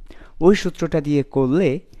 ওই সূত্রটা দিয়ে করলে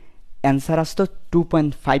অ্যান্সার আসতো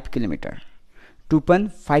 2.5 কিলোমিটার,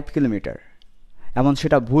 2.5 কিলোমিটার, এমন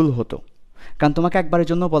সেটা ভুল হতো, কারণ তোমাকে একবারের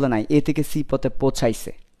জন্য বলে নাই এ থেকে সি পথে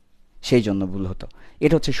পৌঁছাইছে, সেই জন্য ভুল হতো।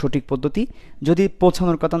 এটা হচ্ছে সঠিক পদ্ধতি। যদি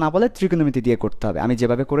পৌঁছানোর কথা না বলে ত্রিকোণমিতি দিয়ে করতে হবে, আমি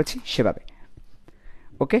যেভাবে করেছি সেভাবে।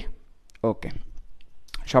 ওকে ওকে,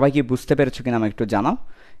 সবাই কি বুঝতে পেরেছো কিনা আমাকে একটু জানাও,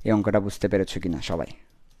 এই অঙ্কটা বুঝতে পেরেছো কিনা সবাই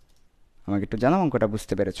আমাকে একটু জানাও, অঙ্কটা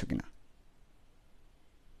বুঝতে পেরেছো কিনা।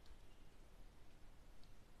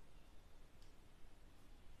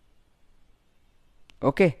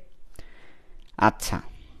 ওকে, আচ্ছা,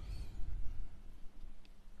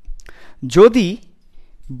 যদি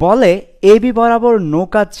বলে এ বি বরাবর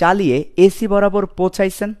নৌকা চালিয়ে এসি বরাবর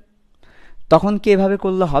পৌঁছাইছেন, তখন কি এভাবে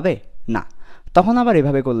করলে হবে? না, তখন আবার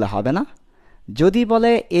এভাবে করলে হবে না। যদি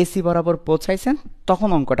বলে এসি বরাবর পৌঁছাইছেন, তখন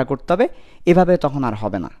অঙ্কটা করতে হবে, এভাবে তখন আর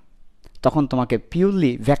হবে না, তখন তোমাকে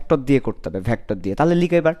পিওরলি ভেক্টর দিয়ে করতে হবে, ভেক্টর দিয়ে। তাহলে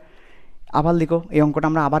লিখো, এবার আবার লিখো, এই অঙ্কটা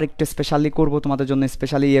আমরা আবার একটু স্পেশালি করব, তোমাদের জন্য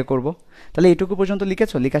স্পেশালি করব। তাহলে এইটুকু পর্যন্ত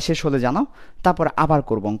লিখেছো, লেখা শেষ হলে জানাও, তারপর আবার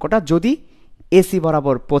করব অঙ্কটা। যদি এসি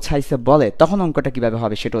বরাবর পৌঁছাইছে বলে, তখন অঙ্কটা কিভাবে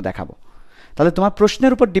হবে সেটাও দেখাবো। তাহলে তোমার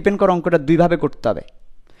প্রশ্নের উপর ডিপেন্ড করে অঙ্কটা দুইভাবে করতে হবে।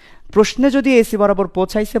 প্রশ্নে যদি এসি বরাবর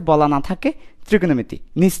পৌঁছাইছে বলা না থাকে ত্রিকোণমিতি,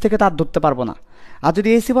 নিচ থেকে তার ধরতে পারবো না। আর যদি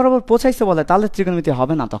এসি বরাবর পৌঁছাইছে বলে তাহলে ত্রিকোণমিতি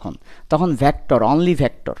হবে না, তখন ভেক্টর, অনলি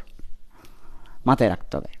ভেক্টর মাথায়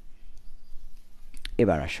রাখতে হবে।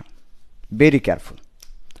 এবার আসো, ভেরি কেয়ারফুল,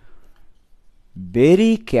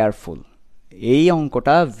 ভেরি কেয়ারফুল, এই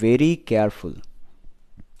অঙ্কটা ভেরি কেয়ারফুল।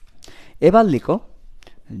 এবার লিখো,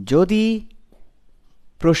 যদি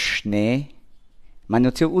প্রশ্নে, মানে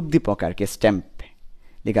হচ্ছে উদ্দীপক আর কি, স্ট্যাম্প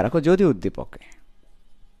লিখে রাখো, যদি উদ্দীপকে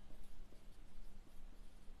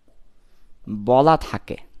বলা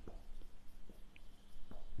থাকে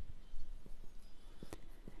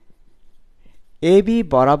এবি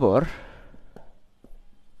বরাবর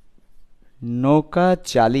নৌকা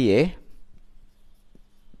চালিয়ে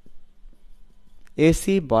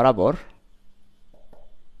এসি বরাবর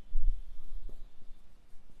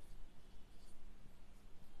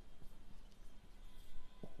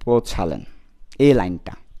পৌঁছালেন, এই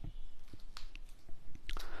লাইনটা,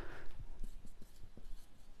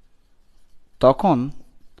 তখন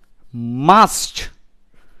মাস্ট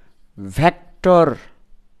ভেক্টর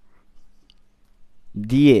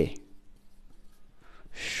দিয়ে,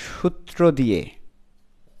 সূত্র দিয়ে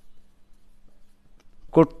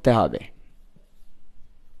করতে হবে।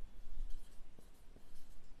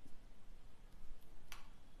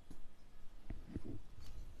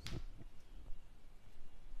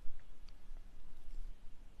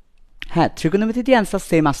 হ্যাঁ, ত্রিকোণমিতি দিয়ে অ্যান্সার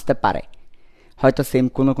সেম আসতে পারে, হয়তো সেম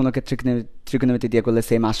কোনো কোনো ক্ষেত্রে ত্রিকোণমিতি দিয়ে করলে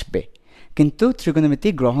সেম আসবে, কিন্তু ত্রিকোণমিতি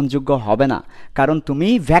গ্রহণযোগ্য হবে না, কারণ তুমি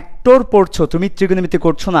ভেক্টর পড়ছো, তুমি ত্রিকোণমিতি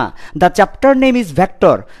করছো না। The chapter name is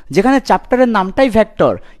vector, যেখানে চ্যাপ্টারের নামটাই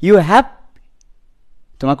ভেক্টর, ইউ হ্যাভ,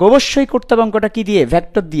 তোমাকে অবশ্যই করতে হবে অঙ্কটা কি দিয়ে,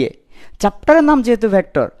 ভেক্টর দিয়ে। চ্যাপ্টারের নাম যেহেতু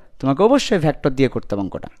ভেক্টর, তোমাকে অবশ্যই ভেক্টর দিয়ে করতে হবে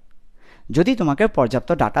অঙ্কটা, যদি তোমাকে পর্যাপ্ত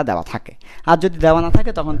ডাটা দেওয়া থাকে। আর যদি দেওয়া না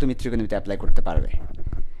থাকে তখন তুমি ত্রিকোণমিতি অ্যাপ্লাই করতে পারবে।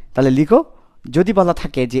 তাহলে লিখো, যদি বলা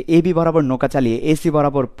থাকে যে এবি বরাবর নৌকা চালিয়ে এসি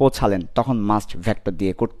বরাবর পৌঁছালেন, তখন মাস্ট ভেক্টর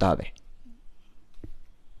দিয়ে করতে হবে।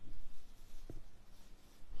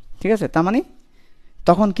 ঠিক আছে, তার মানে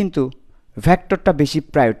তখন কিন্তু ভেক্টরটা বেশি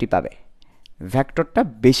প্রায়োরিটি পাবে, ভেক্টরটা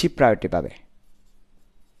বেশি প্রায়োরিটি পাবে।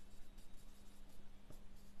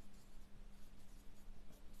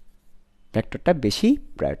 ভেক্টরটা বেশি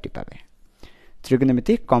প্রায়োরিটি পাবে,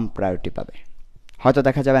 ত্রিকোণমিতি কম প্রায়োরিটি পাবে। হয়তো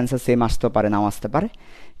দেখা যাবে অ্যান্সার সেম আসতেও পারে, নাও আসতে পারে,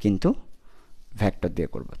 কিন্তু ভেক্টর দিয়ে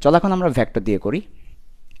করব। চলো এখন আমরা ভেক্টর দিয়ে করি।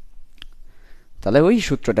 তাহলে ওই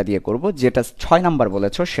সূত্রটা দিয়ে করব যেটা 6 নাম্বার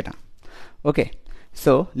বলেছো সেটা। ওকে,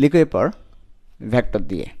 সো লিখো এরপর ভেক্টর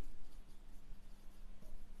দিয়ে।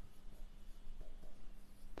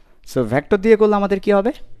 সো ভেক্টর দিয়ে করলে আমাদের কি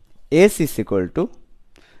হবে, এস ইজ ইকুয়াল টু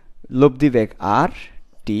লব্ধি বেগ আর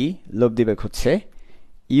টি, লব্ধি বেগ হচ্ছে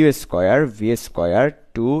you square V square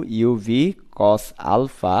to U V cos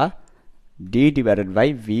alpha D divided by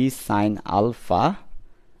V sine alpha.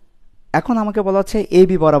 এখন আমাকে বলা হচ্ছে এ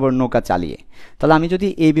বি বরাবর নৌকা চালিয়ে, তাহলে আমি যদি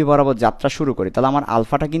এ বি বরাবর যাত্রা শুরু করি, তাহলে আমার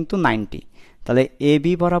আলফাটা কিন্তু 90, তাহলে এ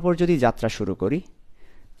বি বরাবর যদি যাত্রা শুরু করি,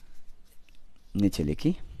 নিচে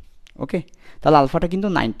লিখি, ওকে, তাহলে আলফাটা কিন্তু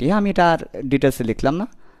 90, হ্যাঁ আমি এটা আর ডিটেলসে লিখলাম না,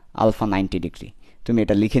 আলফা 90 ডিগ্রি, তুমি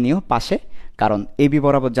এটা লিখে নিও পাশে, কারণ এ বি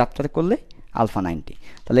বরাবর যাত্রা করলে আলফা 90,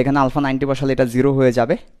 তাহলে এখানে আলফা 90 বসালে এটা 0 হয়ে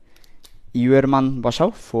যাবে, ইউ এর মান বসাও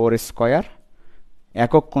 4 স্কোয়ার,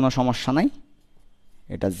 একক কোনো সমস্যা নাই,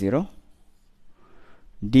 এটা 0,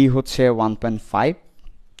 ডি হচ্ছে 1.5,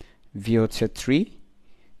 ভি হচ্ছে 3,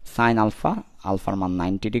 সাইন আলফা, আলফার মান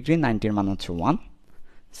 90 ডিগ্রি, 90-এর মান হচ্ছে 1,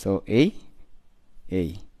 সো এই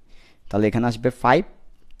তাহলে এখানে আসবে 5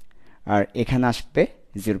 আর এখানে আসবে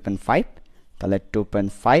 0.5, তাহলে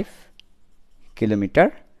 2.5 কিলোমিটার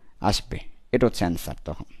আসবে। এটা হচ্ছে অ্যান্সার।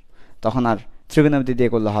 তখন আর ত্রিকোণমিতি দিয়ে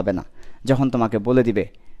করলে হবে না, যখন তোমাকে বলে দিবে,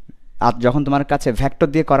 আর যখন তোমার কাছে ভেক্টর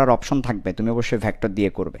দিয়ে করার অপশন থাকবে, তুমি অবশ্যই ভেক্টর দিয়ে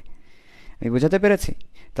করবে। আমি বোঝাতে পেরেছি?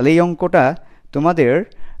 তাহলে এই অঙ্কটা তোমাদের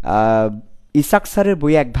ইসাক স্যারের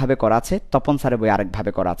বইয়ে একভাবে করা আছে, তপন স্যারের বইয়ে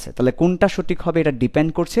আরেকভাবে করা আছে। তাহলে কোনটা সঠিক হবে এটা ডিপেন্ড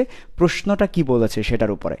করছে প্রশ্নটা কি বলেছে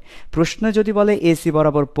সেটার উপরে। প্রশ্ন যদি বলে এসি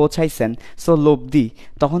বরাবর পৌঁছাইছেন, সো লব্ধি,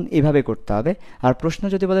 তখন এভাবে করতে হবে। আর প্রশ্ন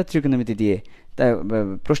যদি বলে ত্রিকোণমিতি দিয়ে,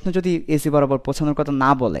 প্রশ্ন যদি এসি বরাবর পৌঁছানোর কথা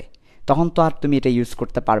না বলে, তখন তো আর তুমি এটা ইউজ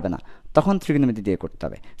করতে পারবে না, তখন ত্রিকোণমিতি দিয়ে করতে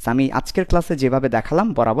হবে। আমি আজকের ক্লাসে যেভাবে দেখালাম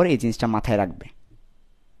বরাবর এই জিনিসটা মাথায় রাখবে।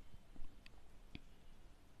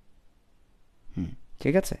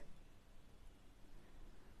 ঠিক আছে,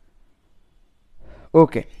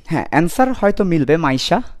 ওকে। হ্যাঁ, অ্যান্সার হয়তো মিলবে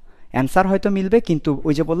মাইশা, অ্যান্সার হয়তো মিলবে, কিন্তু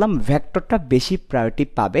ওই যে বললাম ভেক্টরটা বেশি প্রায়োরিটি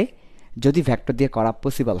পাবে যদি ভেক্টর দিয়ে করা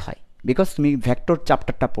পসিবল হয়, বিকজ তুমি ভেক্টর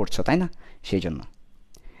চ্যাপ্টারটা পড়ছো, তাই না, সেই জন্য।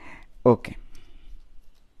 ওকে,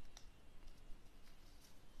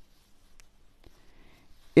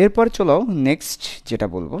 এরপর চলো নেক্সট যেটা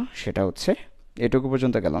বলবো সেটা হচ্ছে, এটুকু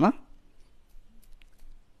পর্যন্ত গেল না?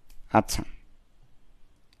 আচ্ছা,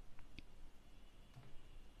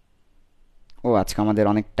 ও আজকে আমাদের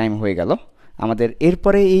অনেক টাইম হয়ে গেল। আমাদের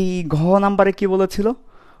এরপরে এই ঘ নাম্বারে কি বলেছিল?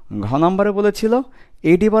 ঘ নাম্বারে বলেছিল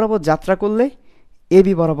এডি বরাবর যাত্রা করলে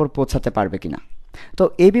এবি বরাবর পৌঁছাতে পারবে কিনা। তো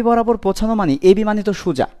এবি বরাবর পৌঁছানো মানে, এবি মানে তো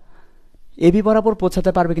সোজা, এবি বরাবর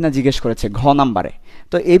পৌঁছাতে পারবে কিনা জিজ্ঞেস করেছে ঘ নাম্বারে।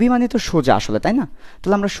 তো এবি মানে তো সোজা আসলে, তাই না?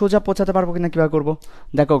 তাহলে আমরা সোজা পৌঁছাতে পারবো কিনা কীভাবে করবো?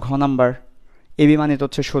 দেখো ঘ নাম্বার, এবি মানে তো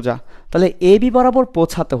হচ্ছে সোজা, তাহলে এবি বরাবর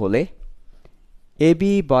পৌঁছাতে হলে,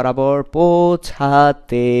 এবি বরাবর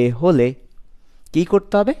পৌঁছাতে হলে কি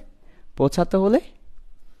করতে হবে? পৌঁছাতে হলে,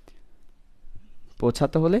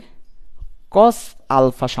 পৌঁছাতে হলে কস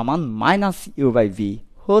আলফা সমান মাইনাস ইউ বাই ভি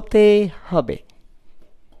হতে হবে,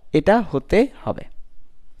 এটা হতে হবে।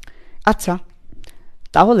 আচ্ছা,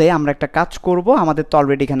 তাহলে আমরা একটা কাজ করব, আমাদের তো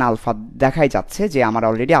অলরেডি এখানে আলফা দেখাই যাচ্ছে যে আমার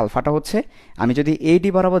অলরেডি আলফাটা হচ্ছে, আমি যদি এডি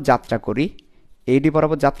বরাবর যাত্রা করি, এডি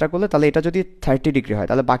বরাবর যাত্রা করলে তাহলে এটা যদি 30 ডিগ্রি হয়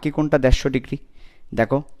তাহলে বাকি কোনটা 150 ডিগ্রি?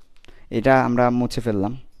 দেখো এটা আমরা মুছে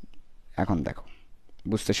ফেললাম, এখন দেখো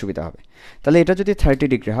বুঝতে সুবিধা হবে। তাহলে এটা যদি 30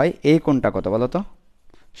 ডিগ্রি হয়, এই কোণটা কত বলো তো?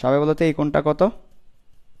 সবাই বলো তো এই কোণটা কত?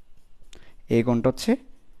 এই কোণটা হচ্ছে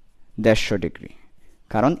 150 ডিগ্রি,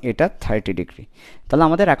 কারণ এটা 30 ডিগ্রি। তাহলে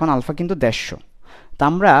আমাদের এখন আলফা কিন্তু 150। তা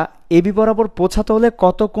আমরা এবি বরাবর পৌঁছাতে হলে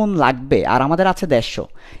কত কোণ লাগবে, আর আমাদের আছে 150,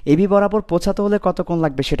 এবি বরাবর পৌঁছাতে হলে কত কোণ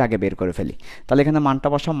লাগবে সেটা আগে বের করে ফেলি। তাহলে এখানে মানটা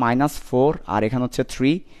বসাও -4, আর এখানে হচ্ছে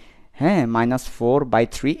 3, হ্যাঁ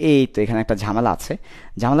 -4/3। এই তো এখানে একটা ঝামেলা আছে,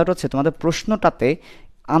 ঝামেলাটা হচ্ছে তোমাদের প্রশ্নটাতে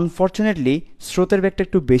আনফর্চুনেটলি স্রোতের বেগটা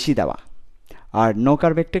একটু বেশি দেওয়া আর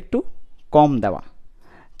নৌকার বেগটা একটু কম দেওয়া।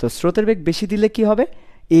 তো স্রোতের বেগ বেশি দিলে কি হবে?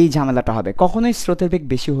 এই ঝামেলাটা হবে, কখনোই স্রোতের বেগ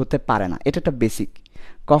বেশি হতে পারে না, এটা একটা বেসিক,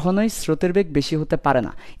 কখনোই স্রোতের বেগ বেশি হতে পারে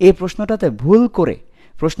না। এই প্রশ্নটাতে ভুল করে,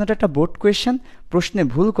 প্রশ্নটা একটা বোর্ড কোয়েশ্চেন, প্রশ্নে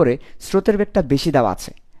ভুল করে স্রোতের বেগটা বেশি দেওয়া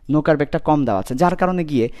আছে, নৌকার বেগটা কম দেওয়া আছে, যার কারণে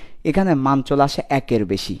গিয়ে এখানে মান চলে আসে 1-এর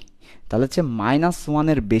বেশি, তাহলে হচ্ছে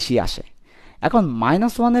 -1-এর বেশি আসে। এখন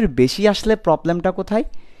 -1-এর বেশি আসলে প্রবলেমটা কোথায়?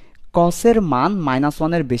 কসের মান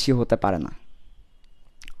 -1-এর বেশি হতে পারে না,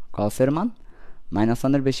 কসের মান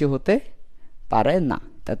 -1-এর বেশি হতে পারে না।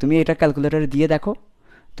 তা তুমি এটা ক্যালকুলেটরে দিয়ে দেখো,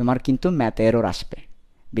 তোমার কিন্তু ম্যাথে এরর আসবে,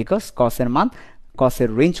 বিকজ কসের মান, কসের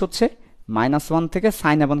রেঞ্জ হচ্ছে -1 থেকে,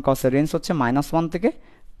 সাইন এবং কসের রেঞ্জ হচ্ছে -1 থেকে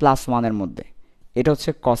 +1-এর মধ্যে, এটা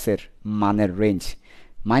হচ্ছে কসের মানের রেঞ্জ,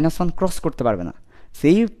 -1 ক্রস করতে পারবে না।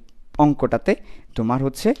 সেই অঙ্কটাতে তোমার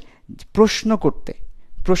হচ্ছে প্রশ্ন করতে,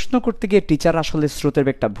 প্রশ্ন করতে গিয়ে টিচার আসলে স্রোতের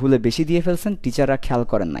বেগটা ভুলে বেশি দিয়ে ফেলছেন, টিচাররা খেয়াল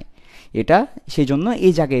করেন নাই এটা, সেই জন্য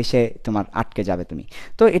এই জায়গায় এসে তোমার আটকে যাবে তুমি।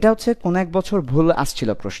 তো এটা হচ্ছে কোনো এক বছর ভুল আসছিল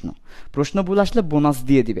প্রশ্ন, প্রশ্ন ভুল আসলে বোনাস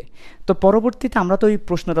দিয়ে দিবে। তো পরবর্তীতে আমরা তো এই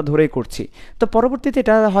প্রশ্নটা ধরেই করছি, তো পরবর্তীতে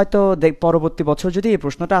এটা হয়তো পরবর্তী বছর যদি এই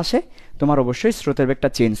প্রশ্নটা আসে, তোমার অবশ্যই স্রোতের বেগটা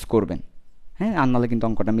চেঞ্জ করবেন, হ্যাঁ, আর নাহলে কিন্তু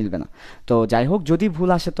অঙ্কটা মিলবে না। তো যাই হোক, যদি ভুল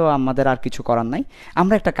আসে তো আমাদের আর কিছু করার নাই।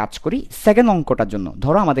 আমরা একটা কাজ করি, সেকেন্ড অঙ্কটার জন্য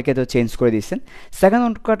ধরো আমাদেরকে তো চেঞ্জ করে দিয়েছেন, সেকেন্ড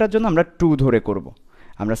অঙ্কটার জন্য আমরা 2 ধরে করব।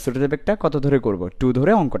 আমরা স্রোতের বেগটা কত ধরে করব? 2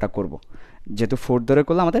 ধরে অঙ্কটা করব, যেহেতু 4 ধরে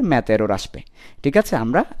করলে আমাদের ম্যাথ এরর আসবে। ঠিক আছে,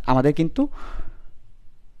 আমরা আমাদের কিন্তু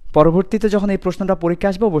পরবর্তীতে যখন এই প্রশ্নটা পরীক্ষা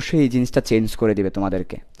আসবে অবশ্যই এই জিনিসটা চেঞ্জ করে দিবে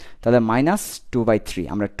তোমাদেরকে। তাহলে -2/3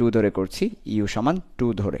 আমরা 2 ধরে করছি, ইউ সমান 2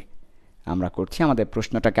 ধরে আমরা করছি, আমাদের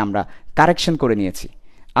প্রশ্নটাকে আমরা কারেকশন করে নিয়েছি,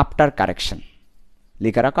 আফটার কারেকশন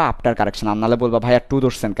লিখে রাখো, আফটার কারেকশন। আর নাহলে বলবা ভাইয়া 2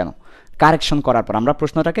 ধরছেন কেন? কারেকশন করার পর আমরা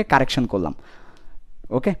প্রশ্নটাকে কারেকশন করলাম।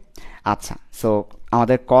 ওকে, আচ্ছা, সো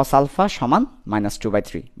আমাদের কস আলফা সমান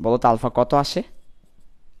 -2/3, বলো তো আলফা কত আসে?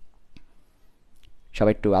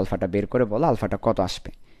 সবাই একটু আলফাটা বের করে বলো আলফাটা কত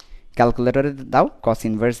আসবে। ক্যালকুলেটরে দাও কস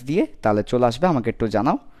ইনভার্স দিয়ে, তাহলে চলে আসবে, আমাকে একটু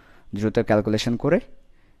জানাও দ্রুত ক্যালকুলেশন করে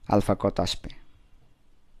আলফা কত আসবে।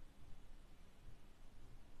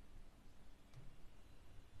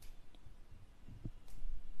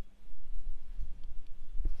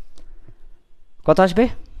 কত আসবে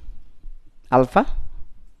আলফা?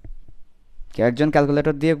 কেউ একজন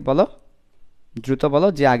ক্যালকুলেটর দিয়ে বলো, দ্রুত বলো,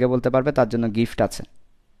 যে আগে বলতে পারবে তার জন্য গিফট আছে।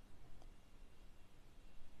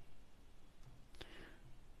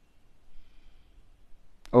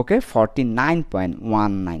 ওকে,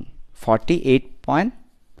 49.19,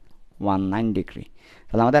 48.19 ডিগ্রি।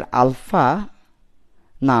 তাহলে আমাদের আলফা,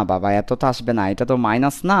 না বাবা এত তো আসবে না, এটা তো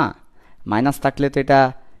মাইনাস না, মাইনাস থাকলে তো এটা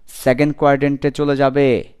সেকেন্ড কোয়াড্রেন্টে চলে যাবে,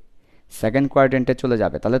 সেকেন্ড কোয়াড্রেন্টে চলে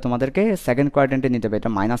যাবে, তাহলে তোমাদেরকে সেকেন্ড কোয়াড্রেন্টে নিতে হবে,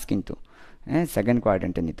 এটা মাইনাস কিন্তু, হ্যাঁ সেকেন্ড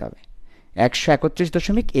কোয়াড্রেন্টে নিতে হবে।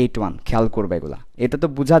 131.81, খেয়াল করবে এগুলা, এটা তো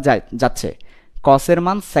বোঝা যাচ্ছে কসের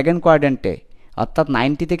মান সেকেন্ড কোয়াড্রেন্টে অর্থাৎ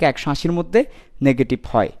 90 থেকে 180-র মধ্যে নেগেটিভ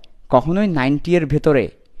হয়, কখনোই 90-এর ভেতরে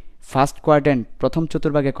ফার্স্ট কোয়াড্রেন্ট প্রথম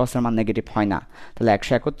চতুর্ভাগে কসের মান নেগেটিভ হয় না। তাহলে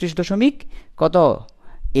 131 দশমিক কত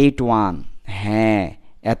 81, হ্যাঁ,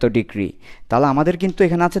 এত ডিগ্রি। তাহলে আমাদের কিন্তু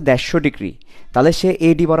এখানে আছে 150 ডিগ্রি। তাহলে সে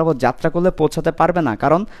এডি বরাবর যাত্রা করলে পৌঁছাতে পারবে না,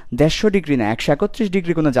 কারণ 150 ডিগ্রি না, 131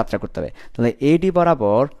 ডিগ্রি কোনো যাত্রা করতে হবে। তাহলে এডি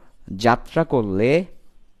বরাবর যাত্রা করলে,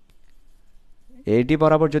 এডি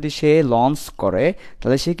বরাবর যদি সে লঞ্চ করে,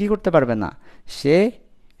 তাহলে সে কি করতে পারবে না, সে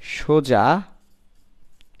সোজা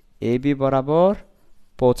এবি বরাবর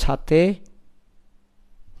পৌঁছাতে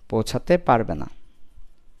পৌঁছাতে পারবে না,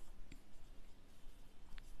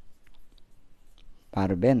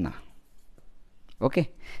 পারবে না। ওকে,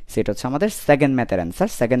 সেটা হচ্ছে আমাদের সেকেন্ড ম্যাথের অ্যান্সার।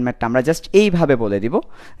 সেকেন্ড ম্যাথটা আমরা জাস্ট এইভাবে বলে দিব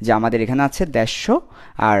যে আমাদের এখানে আছে 150,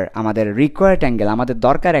 আর আমাদের রিকোয়ার্ড অ্যাঙ্গেল, আমাদের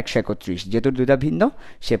দরকার 131, যেহেতু দুইটা ভিন্ন,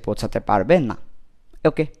 সে পৌঁছাতে পারবে না।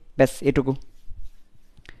 ওকে, ব্যাস এটুকু।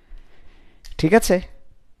 ঠিক আছে,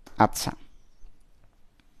 আচ্ছা।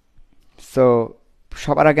 সো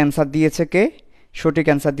সবার আগে অ্যান্সার দিয়েছে কে? সঠিক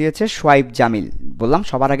অ্যান্সার দিয়েছে সোয়াইব জামিল। বললাম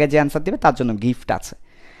সবার আগে যে অ্যান্সার দিবে তার জন্য গিফট আছে।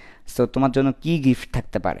 সো তোমার জন্য কি গিফট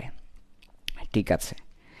থাকতে পারে? ঠিক আছে,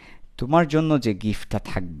 তোমার জন্য যে গিফটটা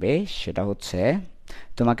থাকবে সেটা হচ্ছে,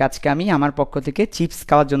 তোমাকে আজকে আমি আমার পক্ষ থেকে চিপস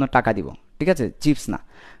খাওয়ার জন্য টাকা দিব। ঠিক আছে, চিপস না,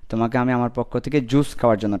 তোমাকে আমি আমার পক্ষ থেকে জুস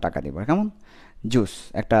খাওয়ার জন্য টাকা দিব। কেমন? জুস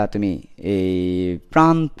একটা, তুমি এই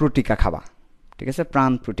প্রাণ প্রটিকা খাবা। ঠিক আছে,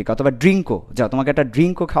 প্রাণ প্রটিকা অথবা ড্রিঙ্কও, যাও তোমাকে একটা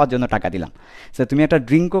ড্রিঙ্কও খাওয়ার জন্য টাকা দিলাম। সো তুমি একটা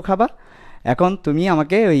ড্রিঙ্কও খাবা। এখন তুমি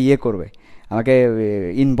আমাকে ওই ইয়ে করবে, আমাকে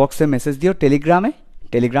ইনবক্সে মেসেজ দিও, টেলিগ্রামে,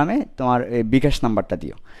 টেলিগ্রামে তোমার বিকাশ নাম্বারটা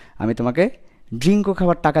দিও। আমি তোমাকে ড্রিঙ্কও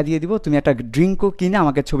খাবার টাকা দিয়ে দিব, তুমি একটা ড্রিঙ্কও কিনে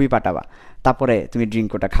আমাকে ছবি পাঠাবা, তারপরে তুমি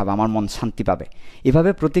ড্রিঙ্কওটা খাবা, আমার মন শান্তি পাবে। এভাবে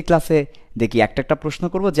প্রতি ক্লাসে দেখি একটা একটা প্রশ্ন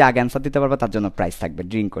করবো, যে আগে অ্যান্সার দিতে পারবে তার জন্য প্রাইজ থাকবে,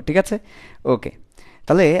 ড্রিঙ্কও। ঠিক আছে, ওকে।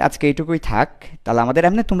 তাহলে আজকে এইটুকুই থাক। তাহলে আমাদের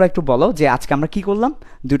এমনি তোমরা একটু বলো যে আজকে আমরা কি করলাম?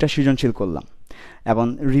 দুইটা সৃজনশীল করলাম এবং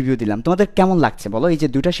রিভিউ দিলাম। তোমাদের কেমন লাগছে বলো? এই যে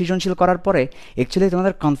দুইটা সৃজনশীল করার পরে অ্যাকচুয়ালি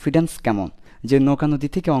তোমাদের কনফিডেন্স কেমন, যে নৌকা নদী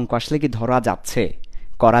থেকে অঙ্ক আসলে কি ধরা যাচ্ছে,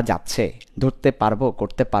 করা যাচ্ছে, ধরতে পারবো,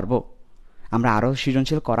 করতে পারবো? আমরা আরও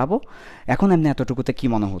সৃজনশীল করাবো। এখন এমনি এতটুকুতে কি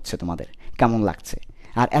মনে হচ্ছে তোমাদের, কেমন লাগছে?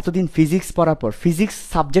 আর এতদিন ফিজিক্স পড়ার পর ফিজিক্স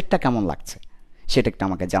সাবজেক্টটা কেমন লাগছে সেটা একটু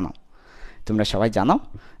আমাকে জানাও। তোমরা সবাই জানাও,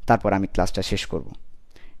 তারপর আমি ক্লাসটা শেষ করব।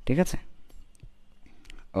 ঠিক আছে,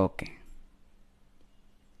 ওকে।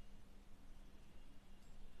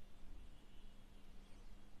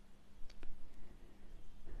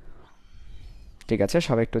 ঠিক আছে,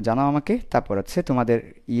 সবাই একটু জানাও আমাকে, তারপর হচ্ছে তোমাদের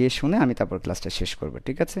ইয়ে শুনে আমি তারপর ক্লাসটা শেষ করব।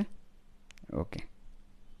 ঠিক আছে, ওকে।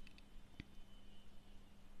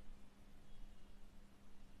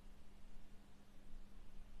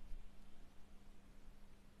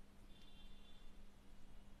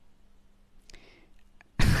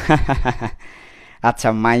 আচ্ছা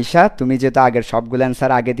মাইশা, তুমি যেহেতু আগের সবগুলো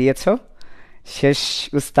অ্যান্সার আগে দিয়েছো, শেষ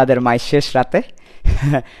উস্তাদের মাই শেষ রাতে,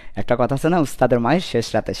 একটা কথা আছে না, উস্তাদের মাই শেষ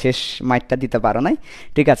রাতে, শেষ মাইটটা দিতে পারো নাই।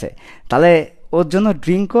 ঠিক আছে, তাহলে ওর জন্য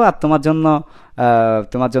ড্রিঙ্কও, আর তোমার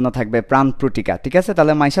জন্য থাকবে প্রাণ প্রটিকা। ঠিক আছে,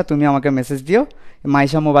 তাহলে মাইশা তুমি আমাকে মেসেজ দিও।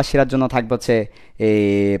 মাইশা মুবাসিরার জন্য থাকবে হচ্ছে এই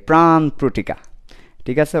প্রাণ প্রটিকা।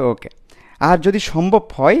 ঠিক আছে, ওকে। আর যদি সম্ভব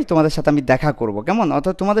হয় তোমাদের সাথে আমি দেখা করব, কেমন?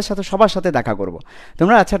 অর্থাৎ তোমাদের সাথে সবার সাথে দেখা করব।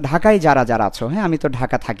 তোমরা আচ্ছা ঢাকায় যারা যারা আছো, হ্যাঁ আমি তো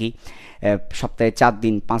ঢাকা থাকি, সপ্তাহে 4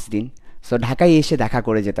 দিন 5 দিন। সো ঢাকায় এসে দেখা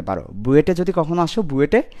করে যেতে পারো। বুয়েটে যদি কখনো আসো,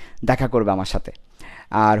 বুয়েটে দেখা করবে আমার সাথে।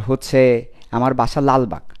 আর হচ্ছে আমার বাসা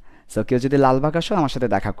লালবাগ। সো কেউ যদি লালবাগ আসো, আমার সাথে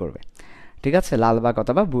দেখা করবে। ঠিক আছে, লালবাগ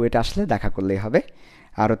অথবা বুয়েটে আসলে দেখা করলেই হবে।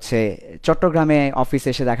 আর হচ্ছে চট্টগ্রামে অফিসে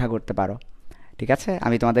এসে দেখা করতে পারো। ঠিক আছে,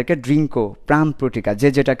 আমি তোমাদেরকে ড্রিঙ্কও, প্রাণ প্রটিকা, যে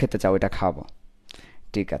যেটা খেতে চাও ওটা খাওয়াবো।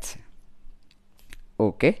 ঠিক আছে,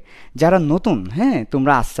 ওকে। যারা নতুন, হ্যাঁ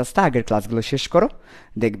তোমরা আস্তে আস্তে আগের ক্লাসগুলো শেষ করো,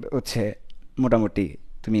 দেখবে হচ্ছে মোটামুটি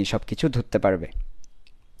তুমি সব কিছু ধরতে পারবে।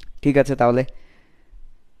 ঠিক আছে, তাহলে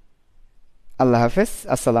আল্লাহ হাফেজ,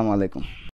 আসসালামু আলাইকুম।